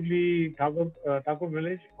Kandivli, Thakur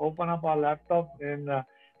village, open up our laptop in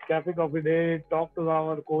Cafe Coffee Day, talk to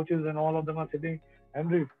our coaches, and all of them are sitting.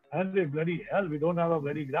 Henry, bloody hell, we don't have a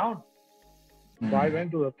bloody ground. So I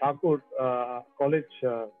went to the Thakur college.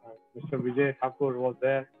 Mr. Vijay Thakur was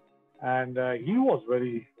there, and he was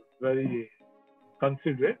very, very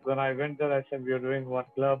consider it. When I went there, I said, we are doing what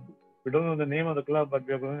club? We don't know the name of the club, but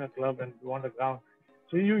we are going a club and we want a ground.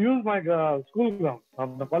 So you use my school ground,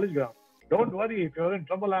 the college ground. Don't worry, if you're in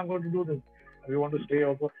trouble, I'm going to do this. We want to stay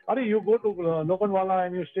over. Are you go to Lokanwala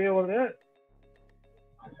and you stay over there?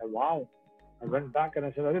 I said, wow. I went back and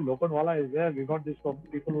I said, Lokanwala is there. We got this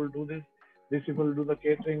people will do this. These people will do the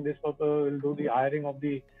catering. This people will do the hiring of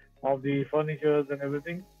the furnitures and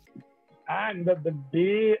everything. And the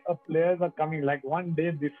day players are coming, like one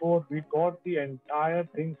day before, we got the entire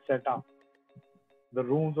thing set up. The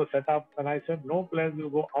rooms were set up, and I said no players will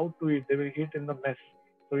go out to eat; they will eat in the mess.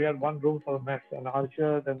 So we had one room for the mess, and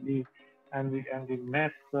Archer and the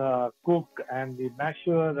mess cook and the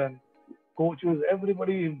masher and coaches.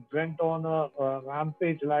 Everybody went on a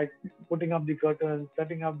rampage, like putting up the curtains,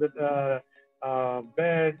 setting up the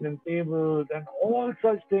beds and tables and all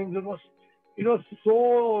such things. It was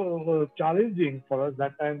so challenging for us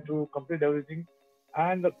that time to complete everything.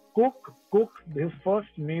 And the cook cooked his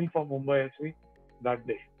first meal for Mumbai FC that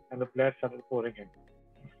day, and the players started pouring in.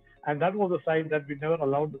 And that was a side that we never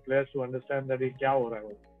allowed the players to understand that he kya ho raha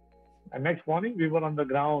hai. And next morning we were on the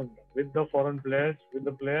ground with the foreign players, with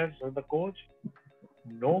the coach.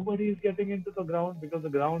 Nobody is getting into the ground because the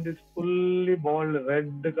ground is fully bald,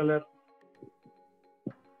 red color,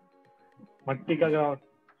 matti ka ground.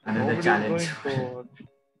 Another Nobody is challenge. going.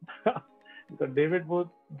 So David Booth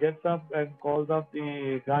gets up and calls up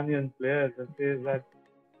the Ghanaian players and says that,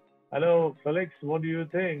 hello, Felix, what do you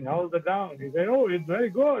think? How's the ground? He said, oh, it's very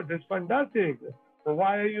good. It's fantastic. So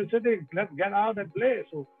why are you sitting? Let's get out and play.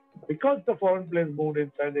 So because the foreign players moved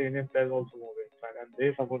inside, the Indian players also moved inside and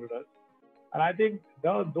they supported us. And I think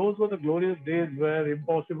those were the glorious days where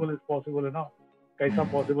impossible is possible, Kaisa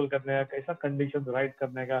possible karne ka, kaisa conditions right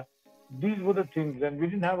karne ka. These were the things, and we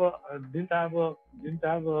didn't have a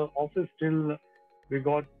office till we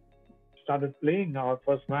got started playing our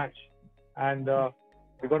first match, and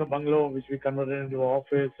we got a bungalow which we converted into an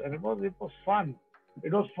office, and it was fun.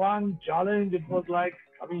 It was fun, challenge. It was like,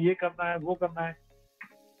 abhi ye karna hai, wo karna hai.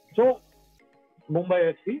 So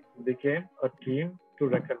Mumbai FC became a team to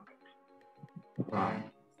reckon Wow.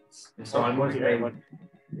 It's with. almost Yeah, like, but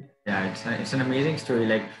yeah, it's an amazing story.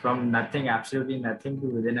 Like from nothing, absolutely nothing, to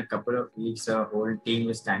within a couple of weeks, a whole team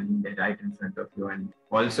is standing there right in front of you, and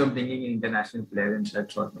also bringing in international players in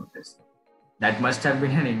such short notice. That must have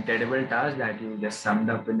been an incredible task that you just summed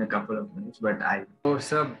up in a couple of minutes. But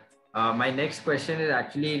sir, my next question is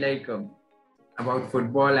actually like about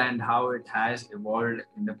football and how it has evolved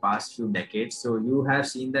in the past few decades. So you have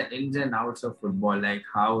seen the ins and outs of football, like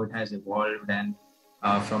how it has evolved and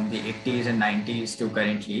from the 80s and 90s to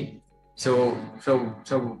currently. So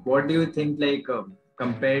what do you think, like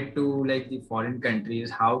compared to like the foreign countries,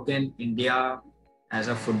 how can India as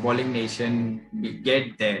a footballing nation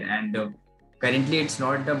get there? And currently it's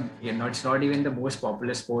not it's not even the most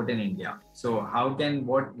popular sport in India. So how can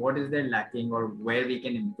what is there lacking, or where we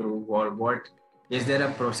can improve, or what is there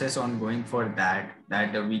a process ongoing for that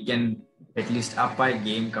we can at least up our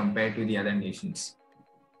game compared to the other nations?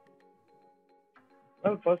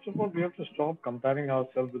 well, first of all, we have to stop comparing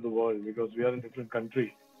ourselves with the world because we are a different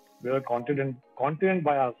country. We are a continent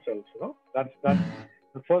by ourselves. That's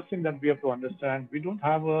the first thing that we have to understand. We don't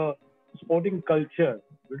have a sporting culture.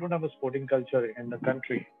 We don't have a sporting culture in the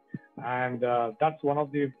country, and that's one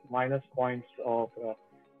of the minus points of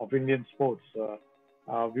Indian sports.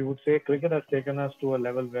 We would say cricket has taken us to a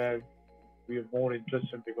level where we are more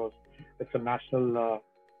interested because it's a national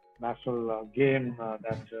game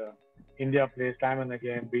that India plays time and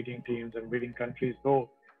again, beating teams and beating countries. Though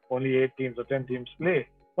only 8 teams or 10 teams play,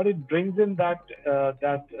 but it brings in that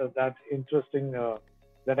interesting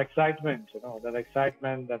that excitement, that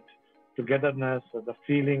excitement, that togetherness, the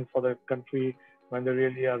feeling for the country when they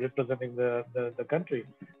really are representing the country.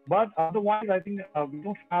 But otherwise, I think we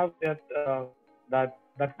don't have that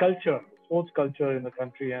culture, sports culture in the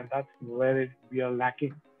country, and that's where we are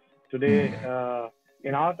lacking today.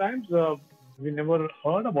 In our times, we never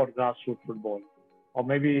heard about grassroots football, or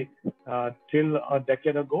maybe till a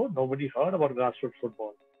decade ago, nobody heard about grassroots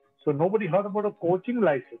football. So nobody heard about a coaching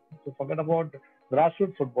license. So forget about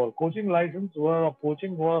grassroots football. Coaching was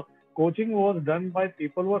done by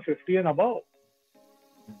people who are 50 and above.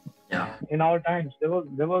 Yeah. In our times, there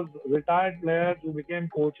was retired players who became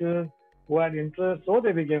coaches who had interest, so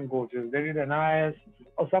they became coaches. They did NIS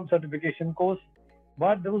or some certification course,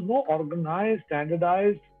 but there was no organized,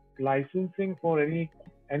 standardized licensing for any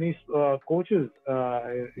coaches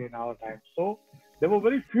in our time. So there were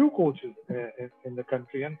very few coaches in the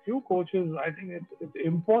country, and few coaches. I think it's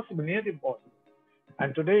impossible, near impossible.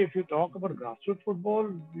 And today, if you talk about grassroots football,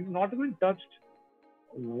 we've not even touched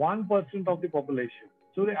 1% of the population.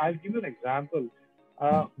 So I'll give you an example.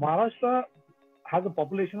 Maharashtra has a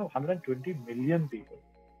population of 120 million people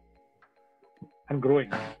and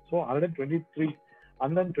growing. So 120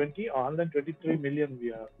 or 123 million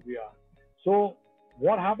we are. So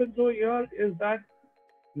what happens over here is that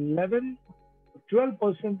 11,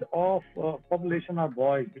 12% of population are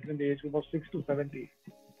boys between the age group of 6 to 70,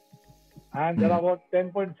 and there are about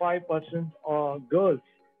 10.5% girls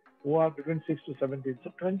who are between 6 to 17.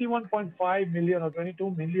 So 21.5 million or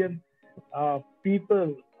 22 million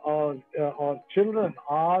people or children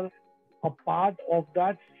are a part of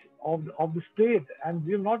that of the state, and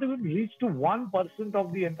we have not even reached to 1%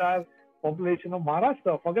 of the entire population of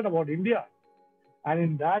Maharashtra. Forget about India. And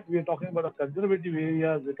in that, we are talking about a conservative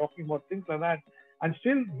areas, we're talking about things like that. And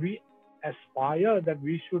still, we aspire that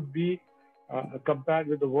we should be compared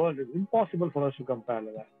with the world. It's impossible for us to compare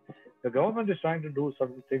with that. The government is trying to do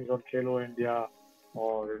certain things on Khelo India,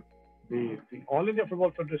 or the All India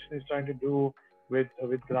Football Federation is trying to do with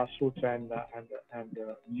grassroots and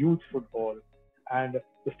youth football. And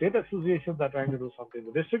the state associations are trying to do something.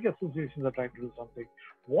 The district associations are trying to do something.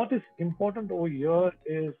 What is important over here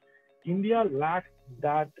is India lacks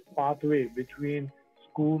that pathway between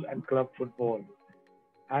school and club football.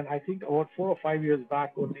 And I think about 4 or 5 years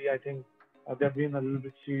back only, I think they've been a little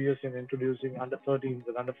bit serious in introducing under 13s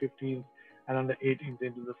and under 15s and under 18s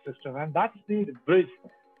into the system. And that's the bridge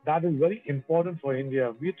that is very important for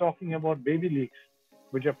India. We're talking about baby leagues,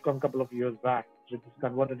 which have come a couple of years back, which is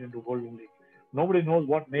converted into Golden League. Nobody knows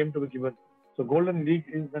what name to be given. So Golden League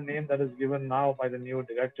is the name that is given now by the new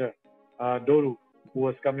director, Doru, who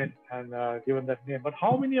has come in and given that name. But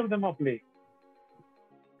how many of them are playing?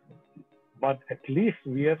 But at least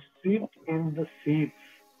we have seen in the seats.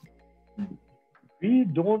 We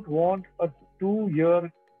don't want a 2 year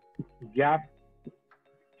gap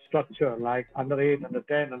structure like under 8, under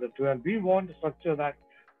 10, under 12. We want a structure that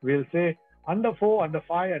we'll say under 4, under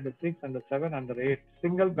 5, under 6, under 7, under 8,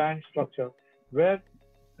 single band structure where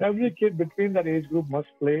every kid between that age group must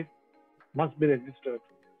play, must be registered.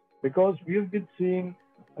 Because we've been seeing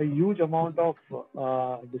a huge amount of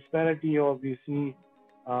disparity, or we see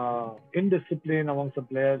indiscipline amongst the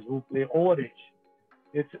players who play overage.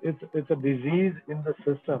 It's a disease in the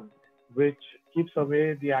system which keeps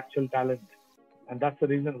away the actual talent, and that's the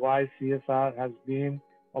reason why CSR has been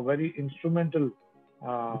a very instrumental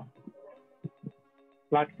uh,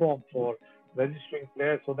 platform for registering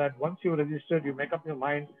players, so that once you're registered, you make up your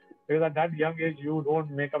mind. Because at that young age, you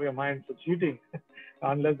don't make up your mind for cheating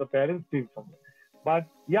unless the parents teach something. But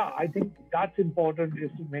yeah, I think that's important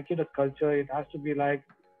is to make it a culture. It has to be like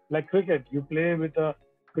cricket. You play with a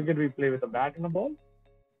cricket, we play with a bat and a ball.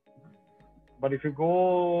 But if you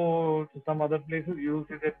go to some other places, you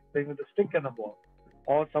see them playing with a stick and a ball.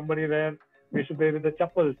 Or somebody where we used to play with the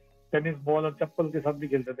chappal, tennis ball or chappal के साथ भी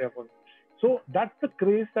खेलते थे अपन. So that's the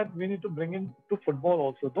craze that we need to bring into football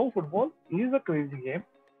also. Though football is a crazy game,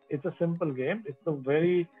 it's a simple game, it's a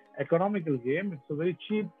very economical game, it's a very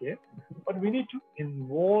cheap game, but we need to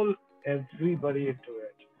involve everybody into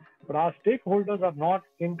it. But our stakeholders are not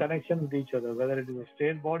in connection with each other, whether it is a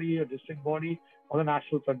state body, a district body, or the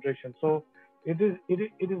national federation. So it is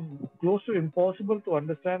close to impossible to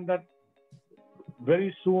understand that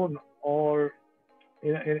very soon, or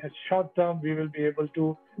in a short term, we will be able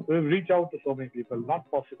to reach out to so many people. Not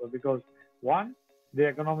possible because one, the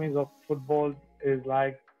economies of football is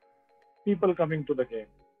like people coming to the game,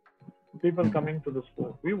 people coming to the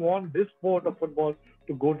sport. We want this sport of football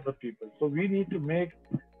to go to the people. So we need to make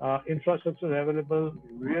infrastructure available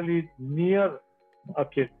really near a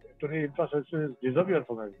kid. Today, infrastructure is disappeared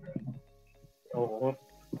from everywhere. So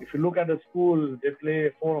if you look at the school, they play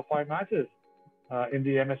 4 or 5 matches in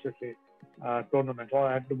the MSSA tournament,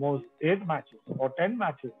 or at the most 8 matches or 10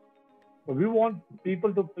 matches. So we want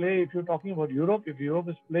people to play. If you're talking about Europe, if Europe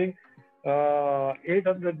is playing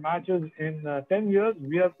 800 matches in 10 years,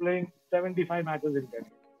 we are playing 75 matches in 10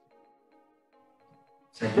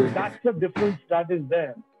 years. So that's the difference that is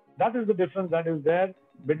there. That is the difference that is there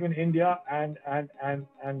between India and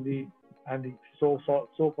the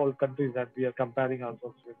so-called countries that we are comparing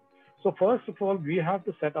ourselves with. So first of all, we have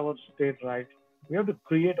to set our state right. We have to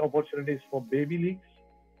create opportunities for baby leagues,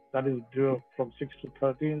 that is from 6 to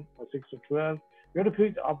 13 or 6 to 12. We have to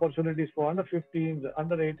create opportunities for under 15s,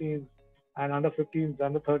 under 18s, and under 15s,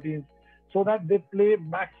 under 13s, so that they play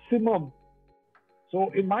maximum. So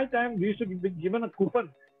in my time, we used to be given a coupon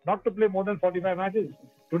not to play more than 45 matches.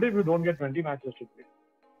 Today, we don't get 20 matches to play.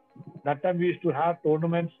 That time, we used to have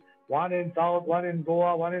tournaments, one in South, one in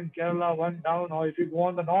Goa, one in Kerala, one down. Or if you go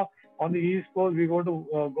on the north, on the East Coast, we go to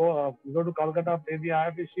Kolkata, play the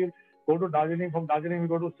IFA Shield. go to Darjeeling. From Darjeeling, we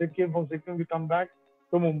go to Sikkim. From Sikkim, we come back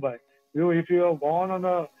to Mumbai. If you have gone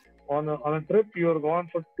on a trip, you are gone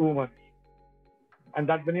for 2 months, and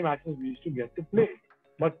that many matches we used to get to play.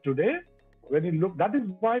 But today, when you look, that is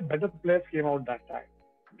why better players came out that time.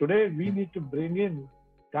 Today, we need to bring in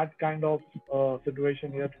that kind of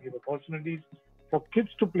situation here to give opportunities for kids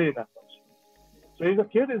to play that much. So if a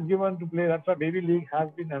kid is given to play, that's why Baby League has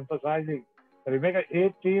been emphasizing that we make an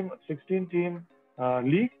 8-team, 16-team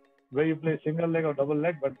league where you play single leg or double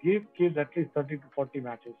leg, but give kids at least 30 to 40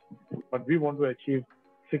 matches. But we want to achieve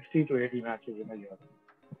 60 to 80 matches in a year.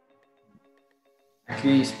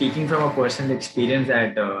 Actually, speaking from a personal experience,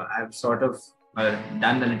 that I've sort of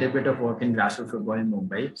done a little bit of work in grassroots football in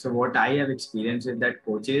Mumbai. So what I have experienced is that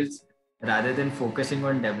coaches, rather than focusing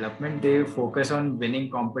on development, they focus on winning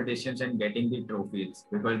competitions and getting the trophies,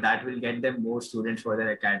 because that will get them more students for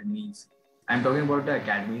their academies. I'm talking about the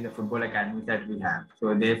academies, the football academies that we have.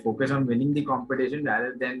 So they focus on winning the competition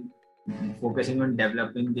rather than focusing on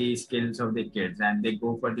developing the skills of the kids, and they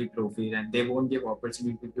go for the trophies, and they won't give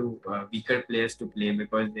opportunity to weaker players to play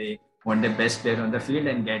because they want the best player on the field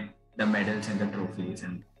and get the medals and the trophies.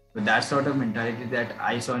 And so that sort of mentality that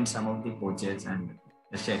I saw in some of the coaches, and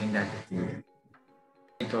just sharing that with you.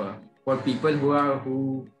 Like, for people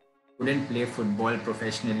who couldn't play football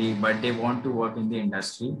professionally, but they want to work in the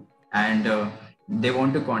industry, and they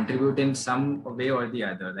want to contribute in some way or the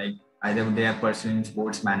other, like either they are pursuing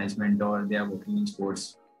sports management or they are working in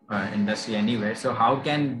sports industry anywhere. So how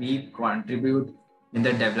can we contribute in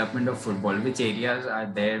the development of football? Which areas are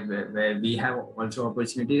there where we have also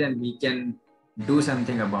opportunities and we can do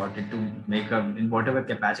something about it to make in whatever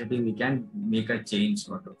capacity we can make a change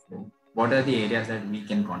sort of? What are the areas that we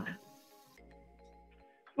can contribute?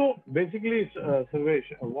 So basically, Sarvesh,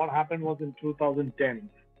 what happened was in 2010.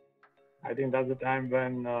 I think that's the time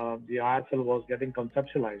when the ISL was getting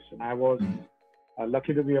conceptualized, and I was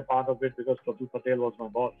lucky to be a part of it because Praful Patel was my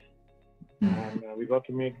boss, and we got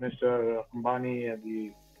to meet Mr. Ambani and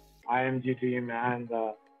the IMG team and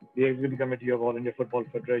the executive committee of All India Football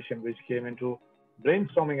Federation, which came into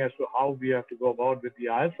brainstorming as to how we have to go about with the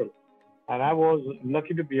ISL. And I was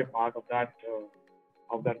lucky to be a part of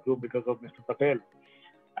that group because of Mr. Patel.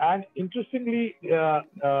 And interestingly,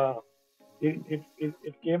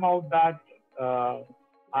 it came out that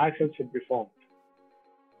ISL should be formed.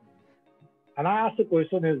 And I asked the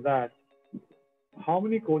question is that how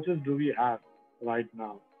many coaches do we have right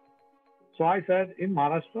now? So I said in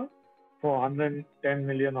Maharashtra, for 110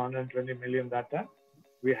 million, 120 million that time,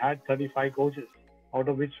 we had 35 coaches, out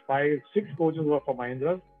of which 6 coaches were for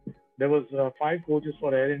Mahindra. There was 5 coaches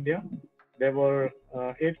for Air India. There were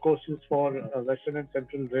 8 coaches for Western and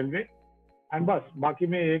Central Railway. And bas, baki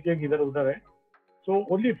mein ek idhar udhar hai. So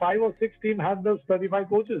only 5 or 6 teams had those 35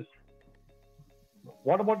 coaches.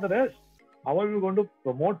 What about the rest? How are we going to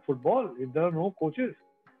promote football if there are no coaches?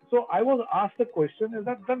 So I was asked the question, is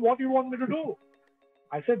that then what do you want me to do?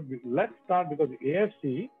 I said, let's start, because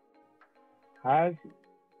AFC has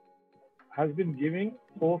been giving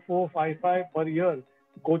 4,455 per year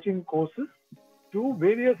coaching courses to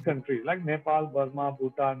various countries like Nepal, Burma,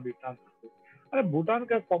 Bhutan. Bhutan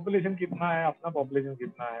का population कितना है, अपना population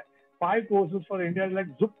कितना है? 5 courses for India is like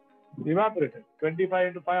zup, evaporated. 25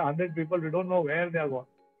 into 500 people, we don't know where they are going,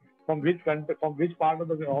 from which country, from which part of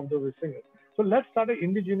the singer. So let's start an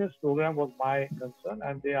indigenous program was my concern,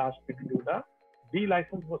 and they asked me to do that. D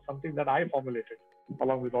license was something that I formulated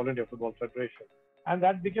along with All India Football Federation, and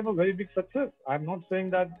that became a very big success. I'm not saying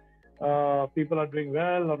that people are doing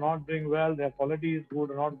well or not doing well, their quality is good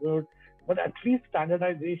or not good, but at least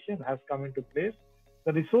standardization has come into place.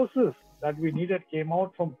 The resources that we needed came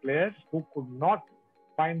out from players who could not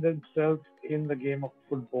find themselves in the game of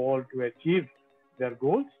football to achieve their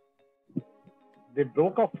goals. They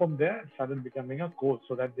broke off from there and started becoming a coach,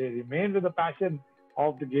 so that they remain with the passion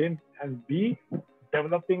of the game and be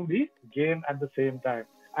developing the game at the same time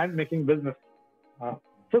and making business.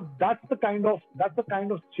 So that's the kind of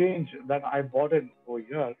change that I brought in over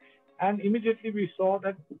here. And immediately we saw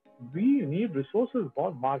that we need resources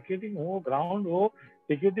for marketing, ground,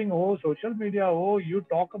 ticketing, social media, you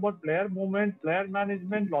talk about player movement, player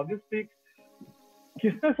management, logistics.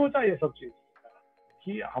 किसने सोचा ये सब चीज?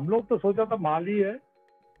 कि हम लोग तो सोचा था माली है,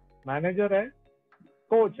 मैनेजर है,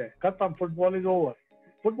 coach है, खत्म, football is over.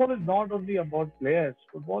 Football is not only about players.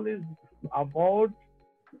 Football is about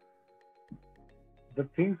the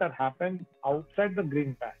things that happen outside the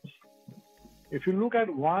green patch. If you look at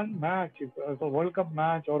one match, if it's a World Cup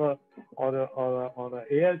match or a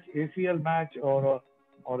ACL match or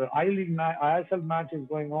an I League match, ISL match is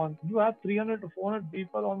going on, you have 300 to 400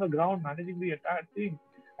 people on the ground managing the entire thing,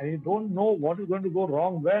 and you don't know what is going to go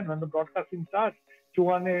wrong when the broadcasting starts.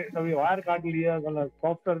 चूहा ने कभी wire काट लिया, गलत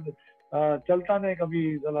software चलता नहीं, कभी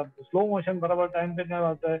गलत स्लो मोशन बराबर टाइम पे नहीं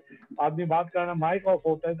होता है, आदमी बात करना माइक ऑफ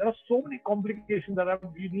होता है. There are so many complications that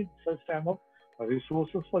we need such time of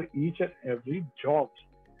resources for each and every job,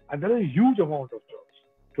 and there is a huge amount of jobs.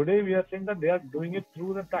 Today we are saying that they are doing it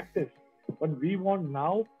through the practice, but we want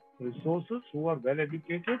now resources who are well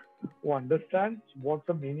educated, who understand what's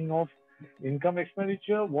the meaning of income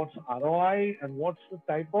expenditure, what's ROI, and what's the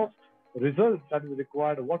type of results that is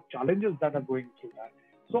required, what challenges that are going through that.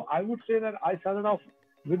 So I would say that I started off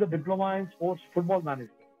with a diploma in sports football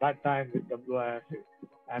management, that time with WIFA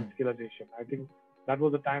and Skill Nation. I think that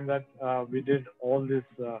was the time that we did all these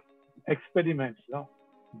experiments.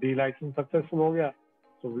 D license successful ho gaya.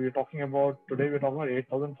 So we're talking about, today we're talking about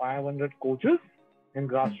 8,500 coaches in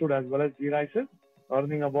grassroots as well as D license,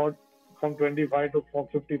 earning about from 25 to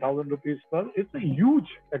 50,000 rupees per. It's a huge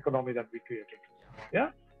economy that we created. Yeah.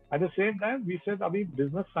 At the same time, we said, abhi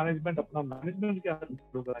business management, apna management kya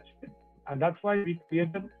karna chahiye. And that's why we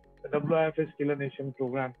created the WIFA Skill Nation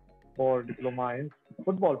program for diploma in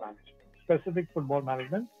football management, specific football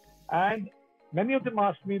management. And many of them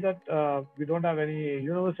asked me that we don't have any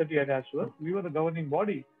university attached to us. We were the governing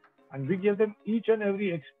body, and we gave them each and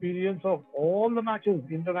every experience of all the matches,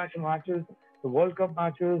 international matches, the World Cup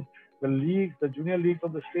matches, the leagues, the junior leagues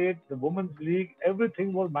of the state, the women's league.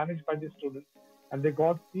 Everything was managed by the students, and they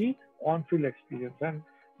got the on-field experience. And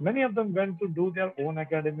many of them went to do their own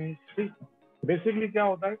academies. See, basically, kya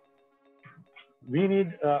hota hai? We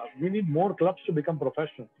need more clubs to become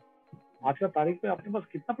professional. आज का तारीख पे अपने पास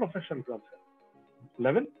कितना professional clubs है?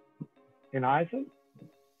 11 in ISL,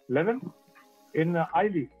 11 in I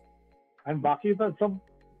League, and बाकी तो सब,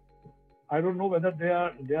 I don't know whether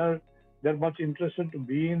they're much interested to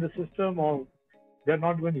be in the system, or they're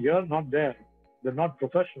not even here, not there. They're not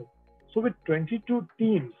professional. So with 22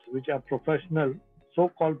 teams which are professional,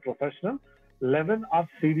 so-called professional, 11 are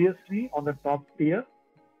seriously on the top tier,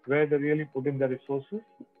 where they really put in the resources,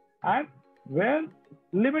 and where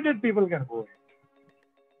limited people can go.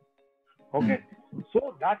 Okay,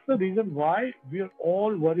 so that's the reason why we are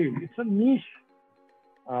all worried. It's a niche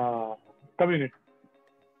community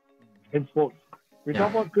in sports. We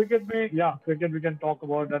talk about cricket, cricket we can talk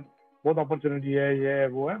about that both opportunity hai,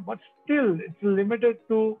 but still it's limited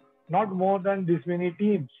to not more than this many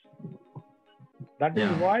teams. That is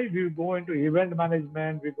why we go into event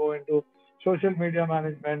management, we go into social media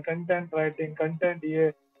management, content writing, content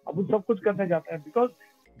अब सब कुछ करने जाते हैं, because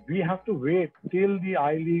we have to wait till the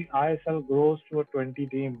ISL grows to a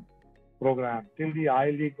 20-team program, till the I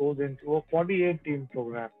League goes into a 48-team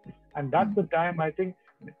program, and that's the time. I think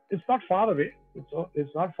it's not far away.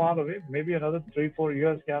 It's not far away. Maybe another 3-4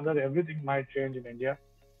 years, everything might change in India.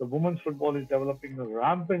 The women's football is developing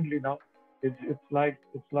rampantly now. It's like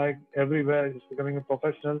everywhere. It's becoming a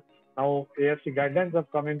professional. Now AFC guidelines have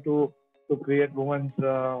come in to create women's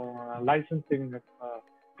licensing,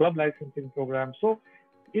 club licensing program. So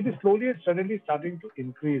it is slowly and steadily starting to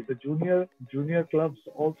increase. The junior clubs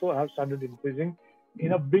also have started increasing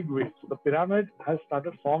in a big way. So the pyramid has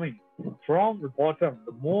started forming from the bottom.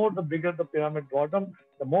 The bigger the pyramid bottom,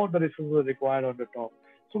 the more the resources are required on the top.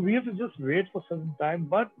 So we have to just wait for some time.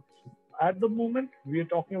 But at the moment, we are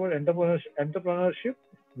talking about entrepreneurship.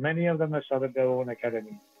 Many of them have started their own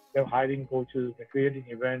academy. They're hiring coaches, they're creating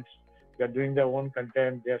events, they're doing their own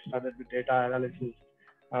content, they have started with data analysis.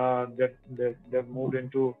 They've moved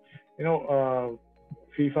into,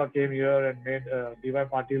 FIFA came here and made DY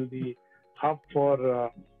Patil the hub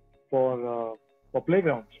for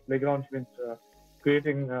playgrounds. Playgrounds means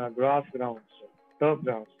creating grass grounds, turf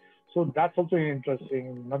grounds. So that's also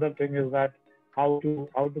interesting. Another thing is that how to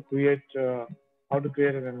create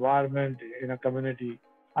an environment in a community.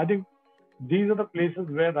 I think these are the places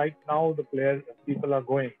where right now people are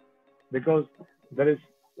going, because there is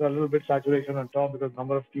a little bit saturation on top, because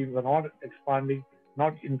number of teams are not expanding,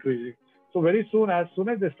 not increasing. So very soon, as soon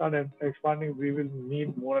as they start expanding, we will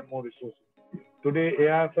need more and more resources. Today,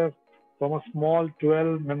 AIFF, from a small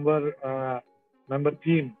 12-member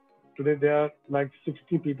team, today there are like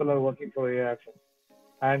 60 people are working for AIFF.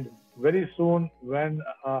 And very soon, when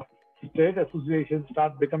state associations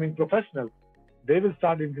start becoming professional, they will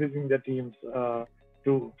start increasing their teams to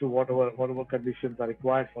whatever conditions are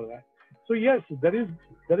required for that. So yes, there is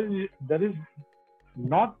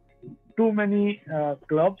not too many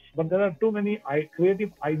clubs, but there are too many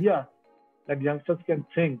creative ideas that youngsters can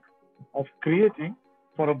think of creating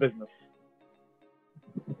for a business.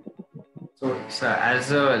 So, sir,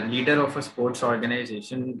 as a leader of a sports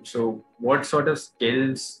organization, so what sort of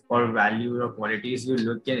skills or values or qualities you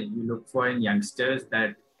look for in youngsters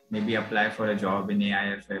that maybe apply for a job in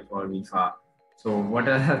AIFF or FIFA. So what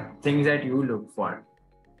are the things that you look for?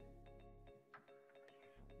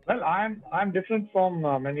 Well, I'm different from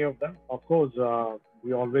many of them. Of course,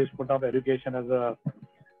 we always put up education as a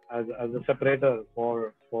separator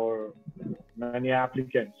for many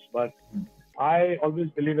applicants. But I always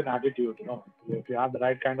believe in attitude. If you have the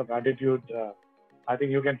right kind of attitude, I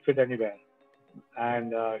think you can fit anywhere.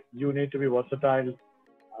 And you need to be versatile,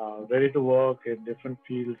 ready to work in different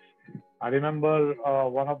fields. I remember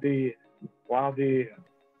one of the one of the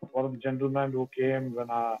gentlemen who came when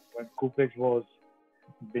Coopage was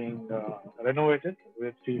being renovated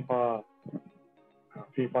with FIFA's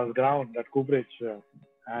ground at Cooperage.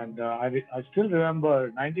 I still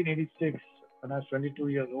remember 1986 when I was 22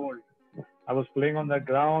 years old. I was playing on that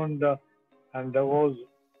ground, and there was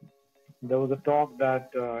a talk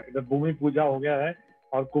that the Bhumi Puja हो गया है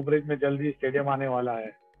और Cooperage में जल्दी stadium आने वाला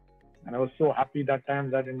है. And I was so happy that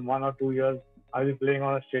time that in 1 or 2 years I'll be playing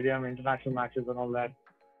on a stadium, international matches and all that,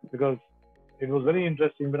 because it was very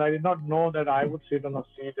interesting. But I did not know that I would sit on a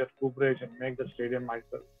seat at Cooperage and make the stadium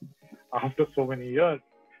myself after so many years.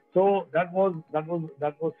 So that was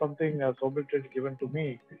something sobriquet given to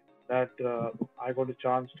me, that I got a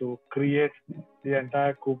chance to create the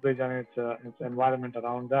entire Cooperage and its environment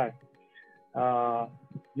around that.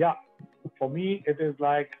 Yeah, for me it is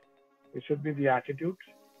like it should be the attitude.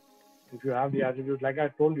 If you have the attitude, like I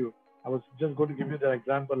told you, I was just going to give you the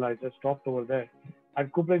example. I just talked over there.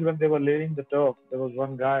 At Cooperage, when they were laying the turf, there was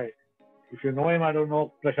one guy. If you know him, I don't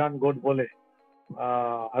know, Prashant Godbole.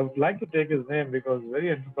 I would like to take his name because very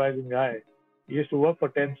enterprising guy. He used to work for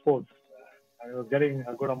 10 Sports and he was getting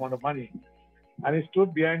a good amount of money. And he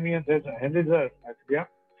stood behind me and said, Henry sir, I said, yeah,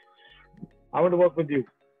 I want to work with you.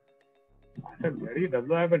 I said, Very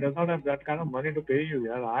WIF does not have that kind of money to pay you.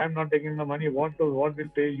 Yeah, I am not taking the money. What will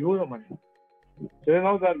pay you the money? So you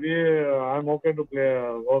know that I'm okay to play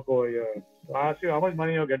work over here. So I asked you how much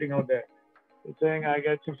money you're getting out there. He's saying I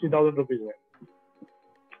get 60,000 rupees there.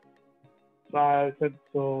 So I said,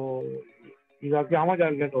 so he's asking how much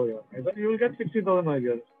I'll get over here. I said, you will get 60,000 a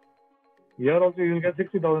year. Here also you will get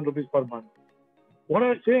 60,000 rupees per month. What I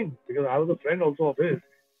was saying, because I was a friend also of his.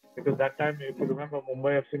 Because that time, if you remember,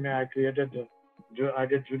 Mumbai FC, I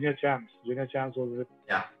did junior champs. Junior champs was with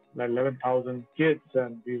like 11,000 kids,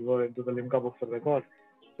 and we were into the Limca books of record.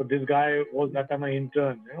 So this guy was that time an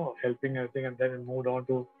intern, helping everything, and then it moved on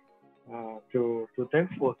to 10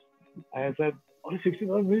 sports. I said, only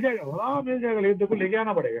 60,000 मिल जाएगा? हाँ मिल जाएगा, लेकिन देखो लेके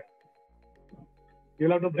आना पड़ेगा.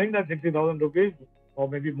 You'll have to bring that 60,000 rupees, or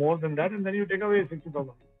maybe more than that, and then you take away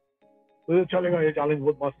 60,000. So चलेगा, ये challenge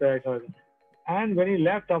बहुत मस्त है, ऐसा. And when he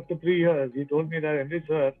left after 3 years, he told me that, Henry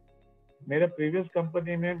sir, मेरे previous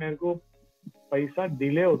company में मेरे को पैसा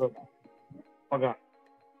डिले होता था पगार,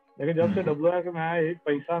 लेकिन जब से WIF में आया एक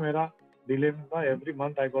पैसा मेरा डिले में था. Every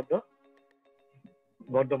month I got the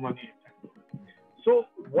money. So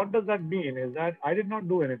what does that mean is that I did not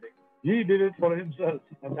do anything. He did it for himself,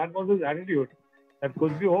 and that was his attitude. That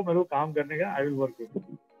कुछ भी हो मेरे को काम करने का, I will work with it.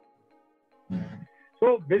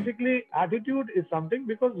 So basically, attitude is something,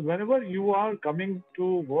 because whenever you are coming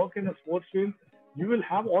to work in a sports field, you will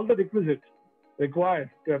have all the requisites required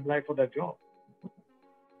to apply for that job.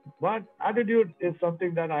 But attitude is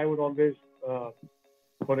something that I would always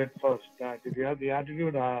put it first. That if you have the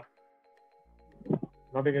attitude,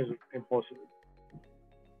 nothing is impossible.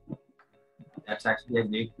 That's actually a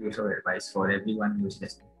great piece of advice for everyone who's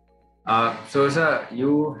listening. So, sir,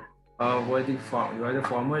 you you are the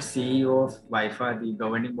former CEO of WIFA, the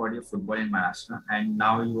governing body of football in Maharashtra, and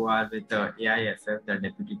now you are with AIFF, the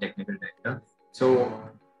Deputy Technical Director. So,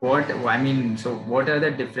 what are the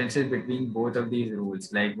differences between both of these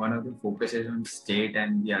roles? Like one of them focuses on state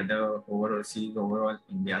and the other oversees overall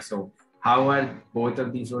India. So, how are both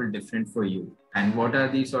of these roles different for you? And what are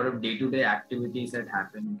the sort of day-to-day activities that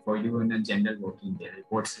happen for you in a general working day?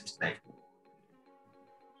 What's it like?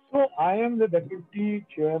 So I am the deputy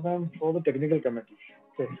chairman for the technical committee.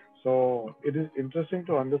 Okay. So it is interesting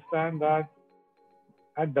to understand that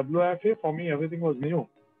at WIFA, for me, everything was new.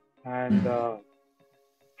 And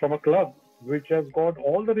from a club which has got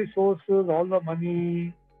all the resources, all the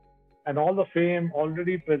money, and all the fame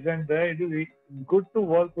already present there, it is good to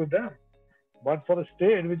work with them. But for a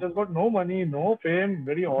state which has got no money, no fame,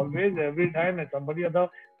 every time that somebody other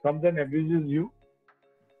comes and abuses you,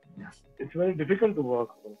 it's very difficult to work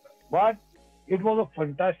with that. But it was a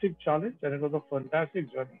fantastic challenge and it was a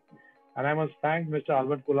fantastic journey. And I must thank Mr.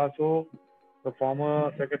 Albert Culasso, the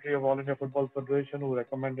former Secretary of All India Football Federation, who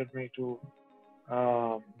recommended me to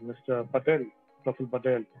Mr. Patel, Praful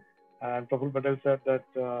Patel. And Praful Patel said that,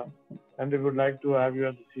 and we would like to have you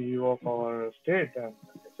as the CEO of our state. And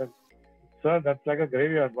I said, sir, that's like a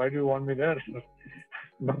graveyard. Why do you want me there?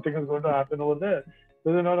 Nothing is going to happen over there.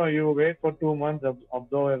 So no, no, you wait for 2 months,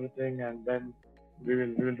 observe everything, and then we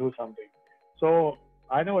will do something. So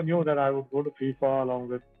I never knew that I would go to FIFA along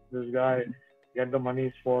with this guy, get the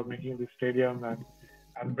monies for making the stadium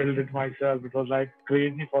and build it myself. It was like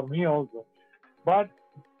crazy for me also. But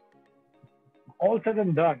all said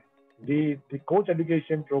and done, the coach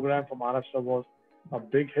education program from Maharashtra was a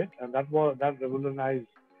big hit, and that revolutionized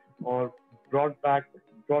or brought back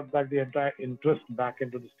brought back the entire interest back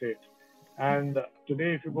into the state. And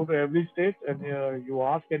today, if you go to every state and you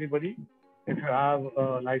ask anybody if you have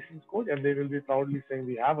a licensed coach, and they will be proudly saying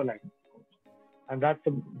we have a licensed coach. And that's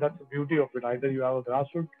the beauty of it. Either you have a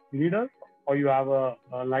grassroots leader or you have a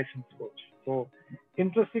licensed coach. So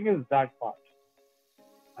interesting is that part.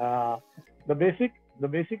 Uh, the basic the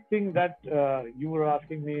basic thing that you were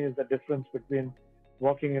asking me is the difference between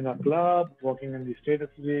working in a club, working in the state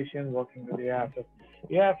association, working with the AFF.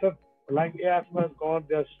 AFF, like AFF has got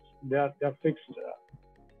their fixed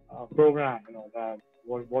program. That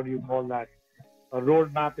what do you call that? A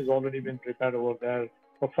roadmap has already been prepared over there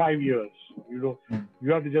for 5 years. You know,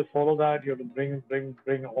 you have to just follow that. You have to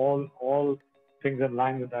bring all things in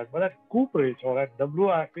line with that. But at Cooperage or at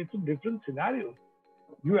WF, it's a different scenario.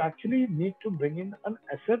 You actually need to bring in an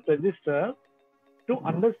asset register to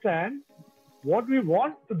understand what we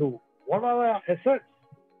want to do, what are our assets,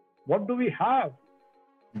 what do we have,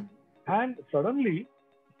 and suddenly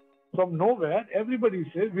from nowhere everybody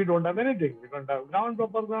says we don't have anything, we don't have ground,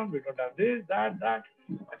 proper ground, we don't have this, that. I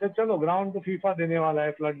said, chalo, ground to FIFA dene wala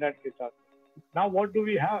hai floodnet ke saath. Now what do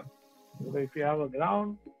we have? So if we have a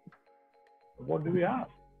ground, what do we have?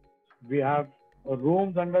 We have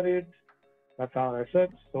rooms under it. That's our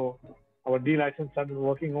assets. So our D license started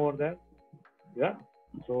working over there. Yeah.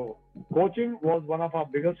 So coaching was one of our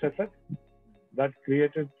biggest assets that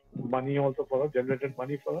created money also for us, generated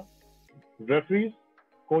money for us. Referees,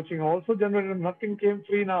 coaching also generated. Nothing came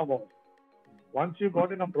free now, boss. Once you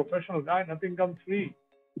got in a professional guy, nothing comes free.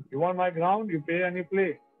 You want my ground, you pay and you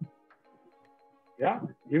play. Yeah.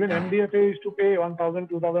 Even MDFA used to pay 1,000,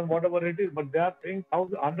 2,000, whatever it is, but they are paying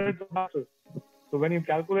thousands, hundreds of masses. So when you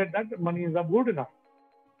calculate that, the money is up good enough.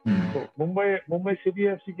 So Mumbai City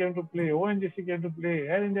FC came to play, ONGC came to play,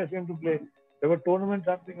 Air India came to play. There were tournaments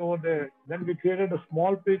happening over there. Then we created a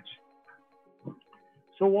small pitch.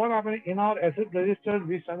 So what happened in our asset register?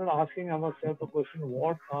 We started asking ourselves the question: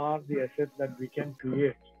 what are the assets that we can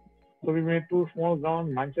create? So we made two small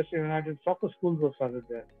grounds. Manchester United soccer schools were started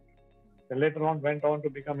there. Then later on went on to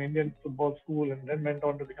become Indian football school, and then went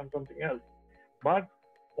on to become something else. But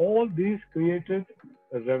all these created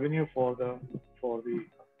a revenue for the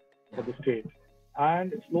state.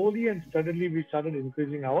 And slowly and steadily, we started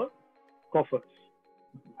increasing our coffers.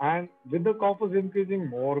 And with the coffers increasing,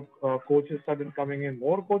 more coaches started coming in,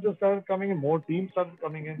 more coaches started coming in, more teams started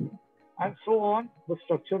coming in, and so on. The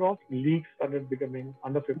structure of leagues started becoming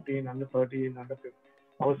under 15, under 13, under 15,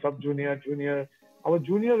 our sub junior, junior, our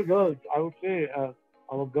junior girls. I would say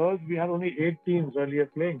our girls, we had only 8 teams earlier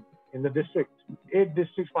playing in the district, 8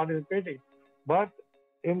 districts participating. But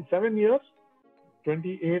in 7 years,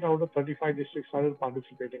 28 out of 35 districts started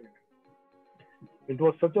participating in it. It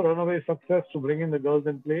was such a runaway success to bring in the girls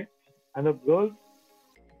and play. And the girls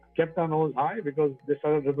kept our nose high because they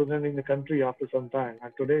started representing the country after some time.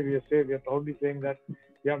 And today we are proudly saying that,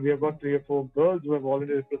 yeah, we have got 3 or 4 girls who have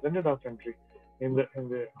already represented our country in the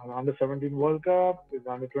under 17 World Cup, with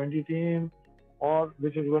the under 20 team, or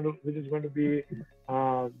which is going to be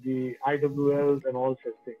the IWLs and all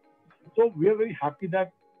such things. So we are very happy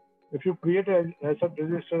that if you create a asset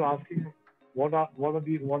register asking what are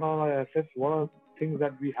our assets, what are things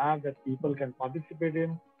that we have that people can participate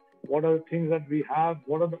in, what are the things that we have,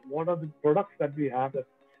 what are the products that we have that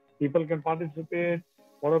people can participate,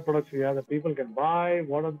 what are products we have that people can buy,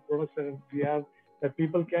 what are the products that we have that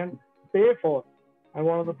people can pay for, and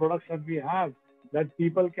what are the products that we have that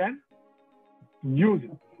people can use.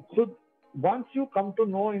 So once you come to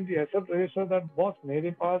know in the asset register that boss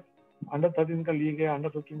मेरे पास under 13 का league है, under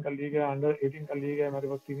 15 का league है, under 18 का league है, मेरे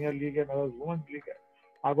पास senior league है, मेरे पास वुमेन्स लीग है,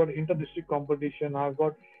 I've got inter-district competition, I've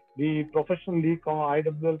got the professional league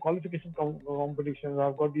IWL qualification competitions,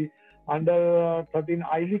 I've got the under 13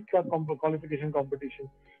 I-League qualification competition.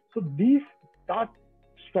 So these start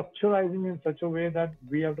structurizing in such a way that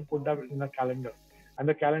we have to put that in a calendar, and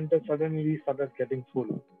the calendar suddenly started getting full.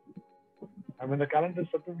 And when the calendar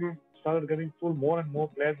suddenly started getting full, more and more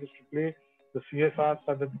players used to play. The CSR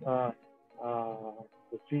started, the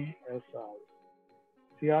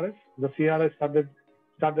CRS, the CRS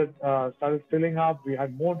started filling up. We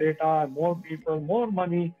had more data, more people, more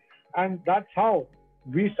money, and that's how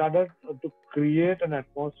we started to create an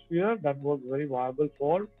atmosphere that was very viable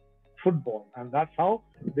for football, and that's how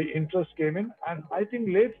the interest came in. And I think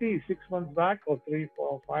lately, 6 months back, or 3,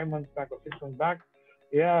 4, 5 months back, or 6 months back,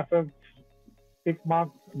 AIFF pick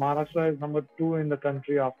marks Maharashtra is number 2 in the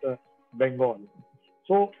country after Bengal.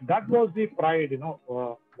 So that was the pride,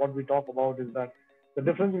 what we talk about is that the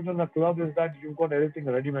difference between the club is that you've got everything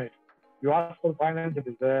ready-made. You ask for finance, it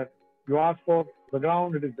is there. You ask for the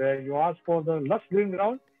ground, it is there. You ask for the lush green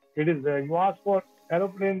ground, it is there. You ask for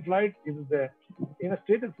aeroplane flight, it is there. In a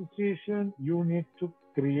state association, you need to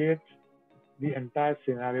create the entire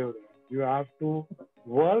scenario there. You have to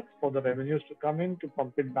work for the revenues to come in to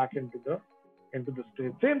pump it back into the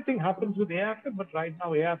state. Same thing happens with AIFF, but right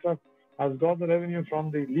now AIFF has got the revenue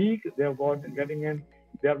from the league. They've got getting in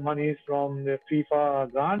their monies from the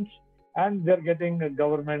FIFA grants, and they're getting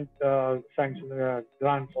government sanctioned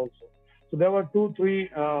grants also. So there were 2, 3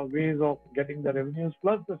 ways of getting the revenues.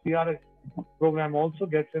 Plus the CRS program also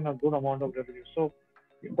gets in a good amount of revenue. So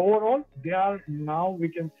overall, they are now, we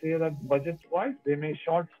can say that budget-wise, they may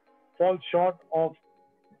fall short of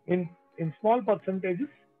in small percentages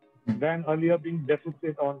than earlier being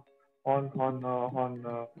deficit on on uh, on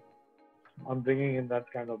uh, on bringing in that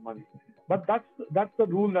kind of money. But that's the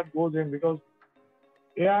rule that goes in, because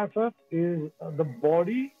AIFF is the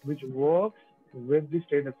body which works with the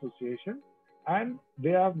state association, and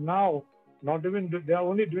they have now not even they are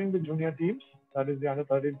only doing the junior teams, that is the under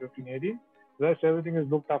 13, 15, 18. Rest everything is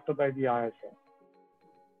looked after by the ISL.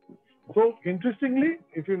 So interestingly,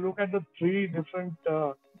 if you look at the three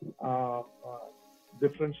uh, uh,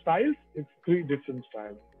 different styles, it's three different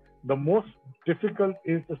styles. The most difficult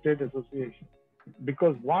is the state association,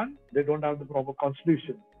 because one, they don't have the proper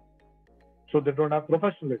constitution, so they don't have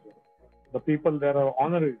professionalism. The people there are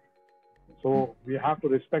honorary, so we have to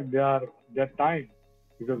respect their time,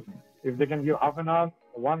 because if they can give half an hour,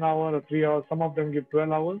 1 hour, or 3 hours, some of them give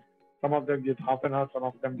 12 hours, some of them give half an hour, some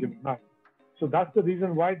of them give none. So that's the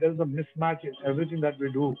reason why there's a mismatch in everything that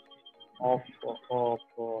we do of of of,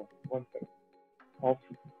 one second, of,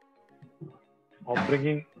 of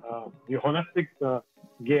bringing the holistic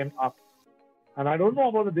game up. And I don't know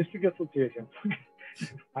about the district association.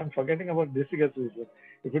 I'm forgetting about district association.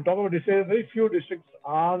 If you talk about district, very few districts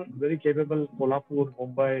are very capable. Kolhapur,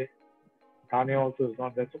 Mumbai, Thane also is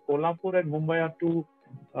not there. So Kolhapur and Mumbai are two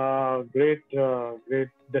great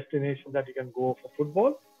destinations that you can go for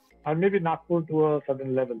football, and maybe Nagpur to a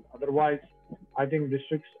certain level. Otherwise, I think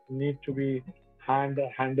districts need to be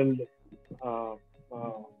handled, uh,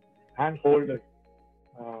 uh, hand-holded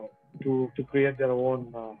to create their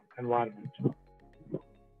own environment.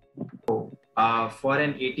 For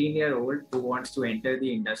an 18-year-old who wants to enter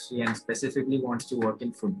the industry and specifically wants to work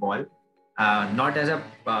in football, not as a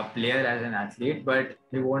player, as an athlete, but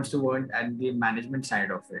he wants to work at the management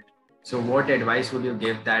side of it. So what advice would you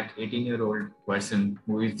give that 18-year-old person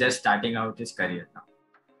who is just starting out his career now?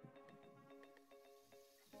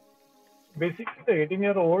 Basically, the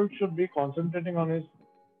 18-year-old should be concentrating on his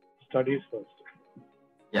studies first.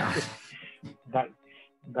 Yeah.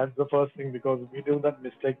 That's the first thing, because we do that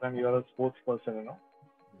mistake when you are a sports person.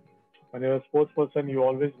 When you're a sports person, you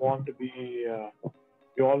always want to be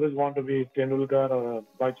Tendulkar or a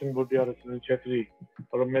Bachchan Bhutti or a Sunil Chetri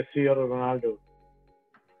or a Messi or a Ronaldo,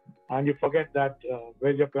 and you forget that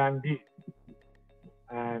where's your plan B,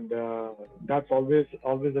 and that's always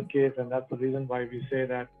the case, and that's the reason why we say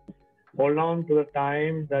that hold on to the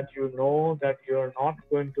time that you know that you're not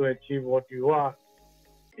going to achieve what you are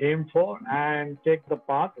aim for, and take the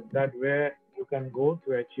path that where you can go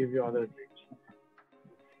to achieve your other dreams.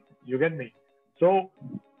 You get me? So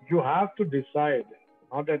you have to decide,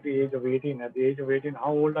 not at the age of 18. At the age of 18,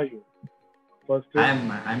 how old are you? First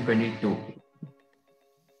I'm 22.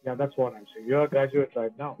 Yeah, that's what I'm saying. You're a graduate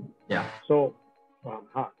right now. Yeah. So,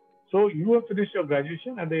 so you have finished your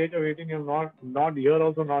graduation at the age of 18. You're not here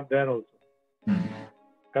also, not there also.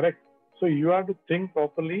 Correct? So you have to think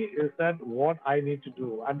properly, is that what I need to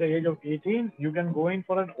do? At the age of 18, you can go in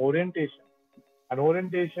for an orientation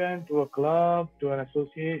to a club, to an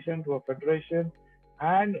association, to a federation,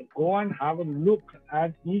 and go and have a look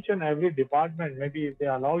at each and every department. Maybe if they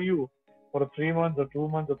allow you for a 3 months or 2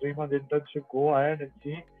 months or 3 months internship, go ahead and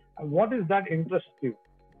see what is that interests you.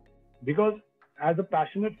 Because as a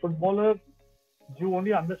passionate footballer, you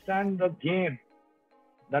only understand the game.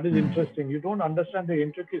 That is interesting. You don't understand the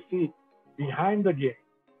intricacy behind the game,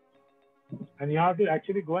 and you have to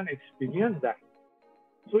actually go and experience that.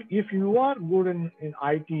 So if you are good in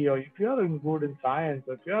IT, or if you are good in science,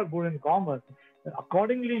 or if you are good in commerce, then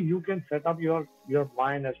accordingly you can set up your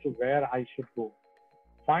mind as to where I should go.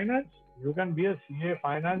 Finance, you can be a CA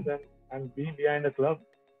finance and be behind a club.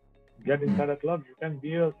 Get inside a club. You can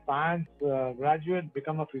be a science graduate,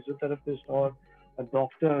 become a physiotherapist or a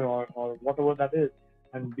doctor or whatever that is,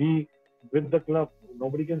 and be with the club.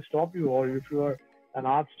 Nobody can stop you. Or if you are an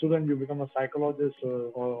art student, you become a psychologist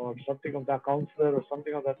or something of that, counselor or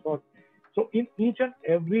something of that sort. So in each and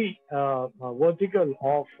every vertical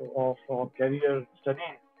of career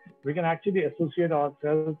studies, we can actually associate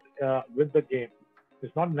ourselves with the game.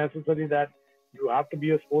 It's not necessary that you have to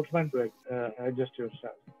be a sportsman to adjust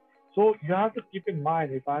yourself. So you have to keep in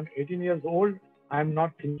mind, if I'm 18 years old, I'm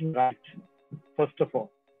not thinking right. First of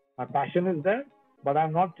all, my passion is there, but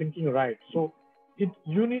I'm not thinking right. So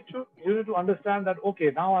you need to understand that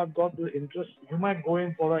okay, now I've got the interest. You might go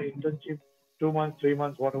in for an internship, 2 months, 3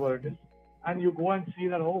 months, whatever it is, and you go and see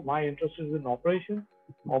that oh, my interest is in operations,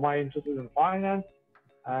 or my interest is in finance,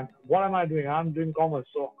 and what am I doing? I'm doing commerce,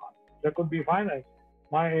 so there could be finance.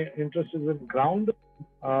 My interest is in ground,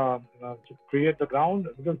 to create the ground,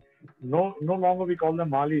 because no longer we call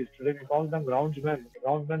them malis. Today we call them groundsmen.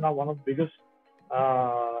 Groundsmen are one of the biggest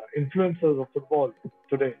influencers of football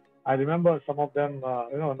today. I remember some of them,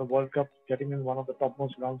 in the World Cup, getting in one of the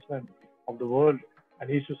topmost groundsmen of the world, and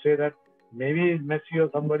he used to say that maybe Messi or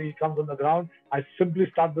somebody comes on the ground, I simply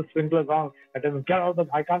start the sprinklers on. I tell him get out of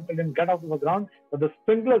the. I can't tell him get out of the ground, but the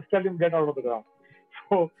sprinklers tell him get out of the ground.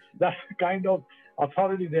 So that's the kind of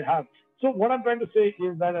authority they have. So what I'm trying to say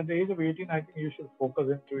is that at the age of 18, I think you should focus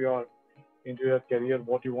into your career,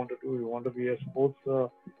 what you want to do. You want to be a sports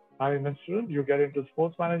management student, you get into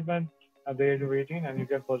sports management at the age of 18, and you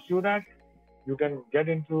can pursue that. You can get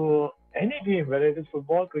into any game, whether it is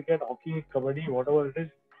football, cricket, hockey, kabaddi, whatever it is.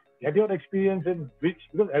 Get your experience in which,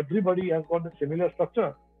 because everybody has got a similar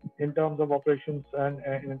structure in terms of operations and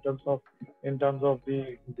in terms of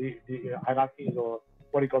the hierarchies, or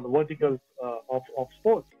what you call the verticals of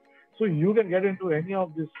sports. So you can get into any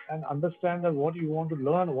of this and understand that what you want to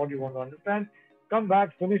learn, what you want to understand. Come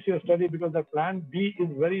back, finish your study, because the plan B is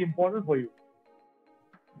very important for you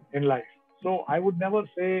in life. So I would never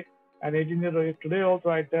say an engineer. Today also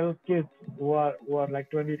I tell kids who are like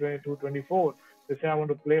 20, 22, 24, they say I want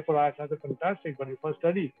to play for us. I say fantastic, but you first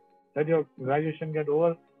study. Let your graduation get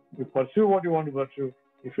over. You pursue what you want to pursue.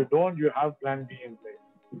 If you don't, you have plan B in place.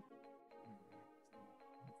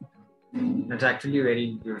 That's actually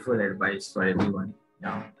very beautiful advice for everyone.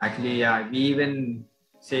 Yeah, actually, yeah, we even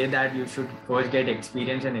say that you should first get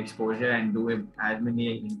experience and exposure and do as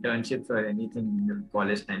many internships or anything in your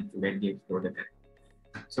college time to get the exposure there.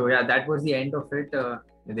 So yeah, that was the end of it,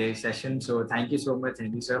 the session. So thank you so much,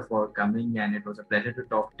 Henry sir, for coming, and it was a pleasure to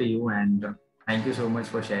talk to you. And thank you so much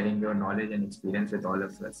for sharing your knowledge and experience with all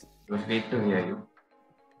of us. It was great to hear you.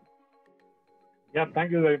 Yeah,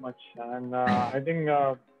 thank you very much. And I think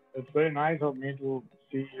it's very nice of me to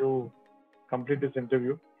see you complete this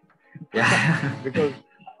interview. Yeah. because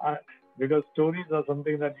I, because stories are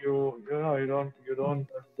something that you don't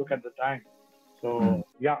look at the time. So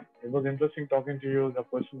yeah, it was interesting talking to you. The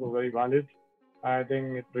questions were very valid. I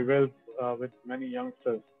think it prevails with many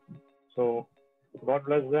youngsters. So God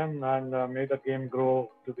bless them, and may the game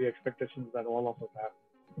grow to the expectations that all of us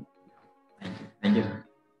have. Thank you. Thank you, sir.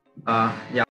 Yeah.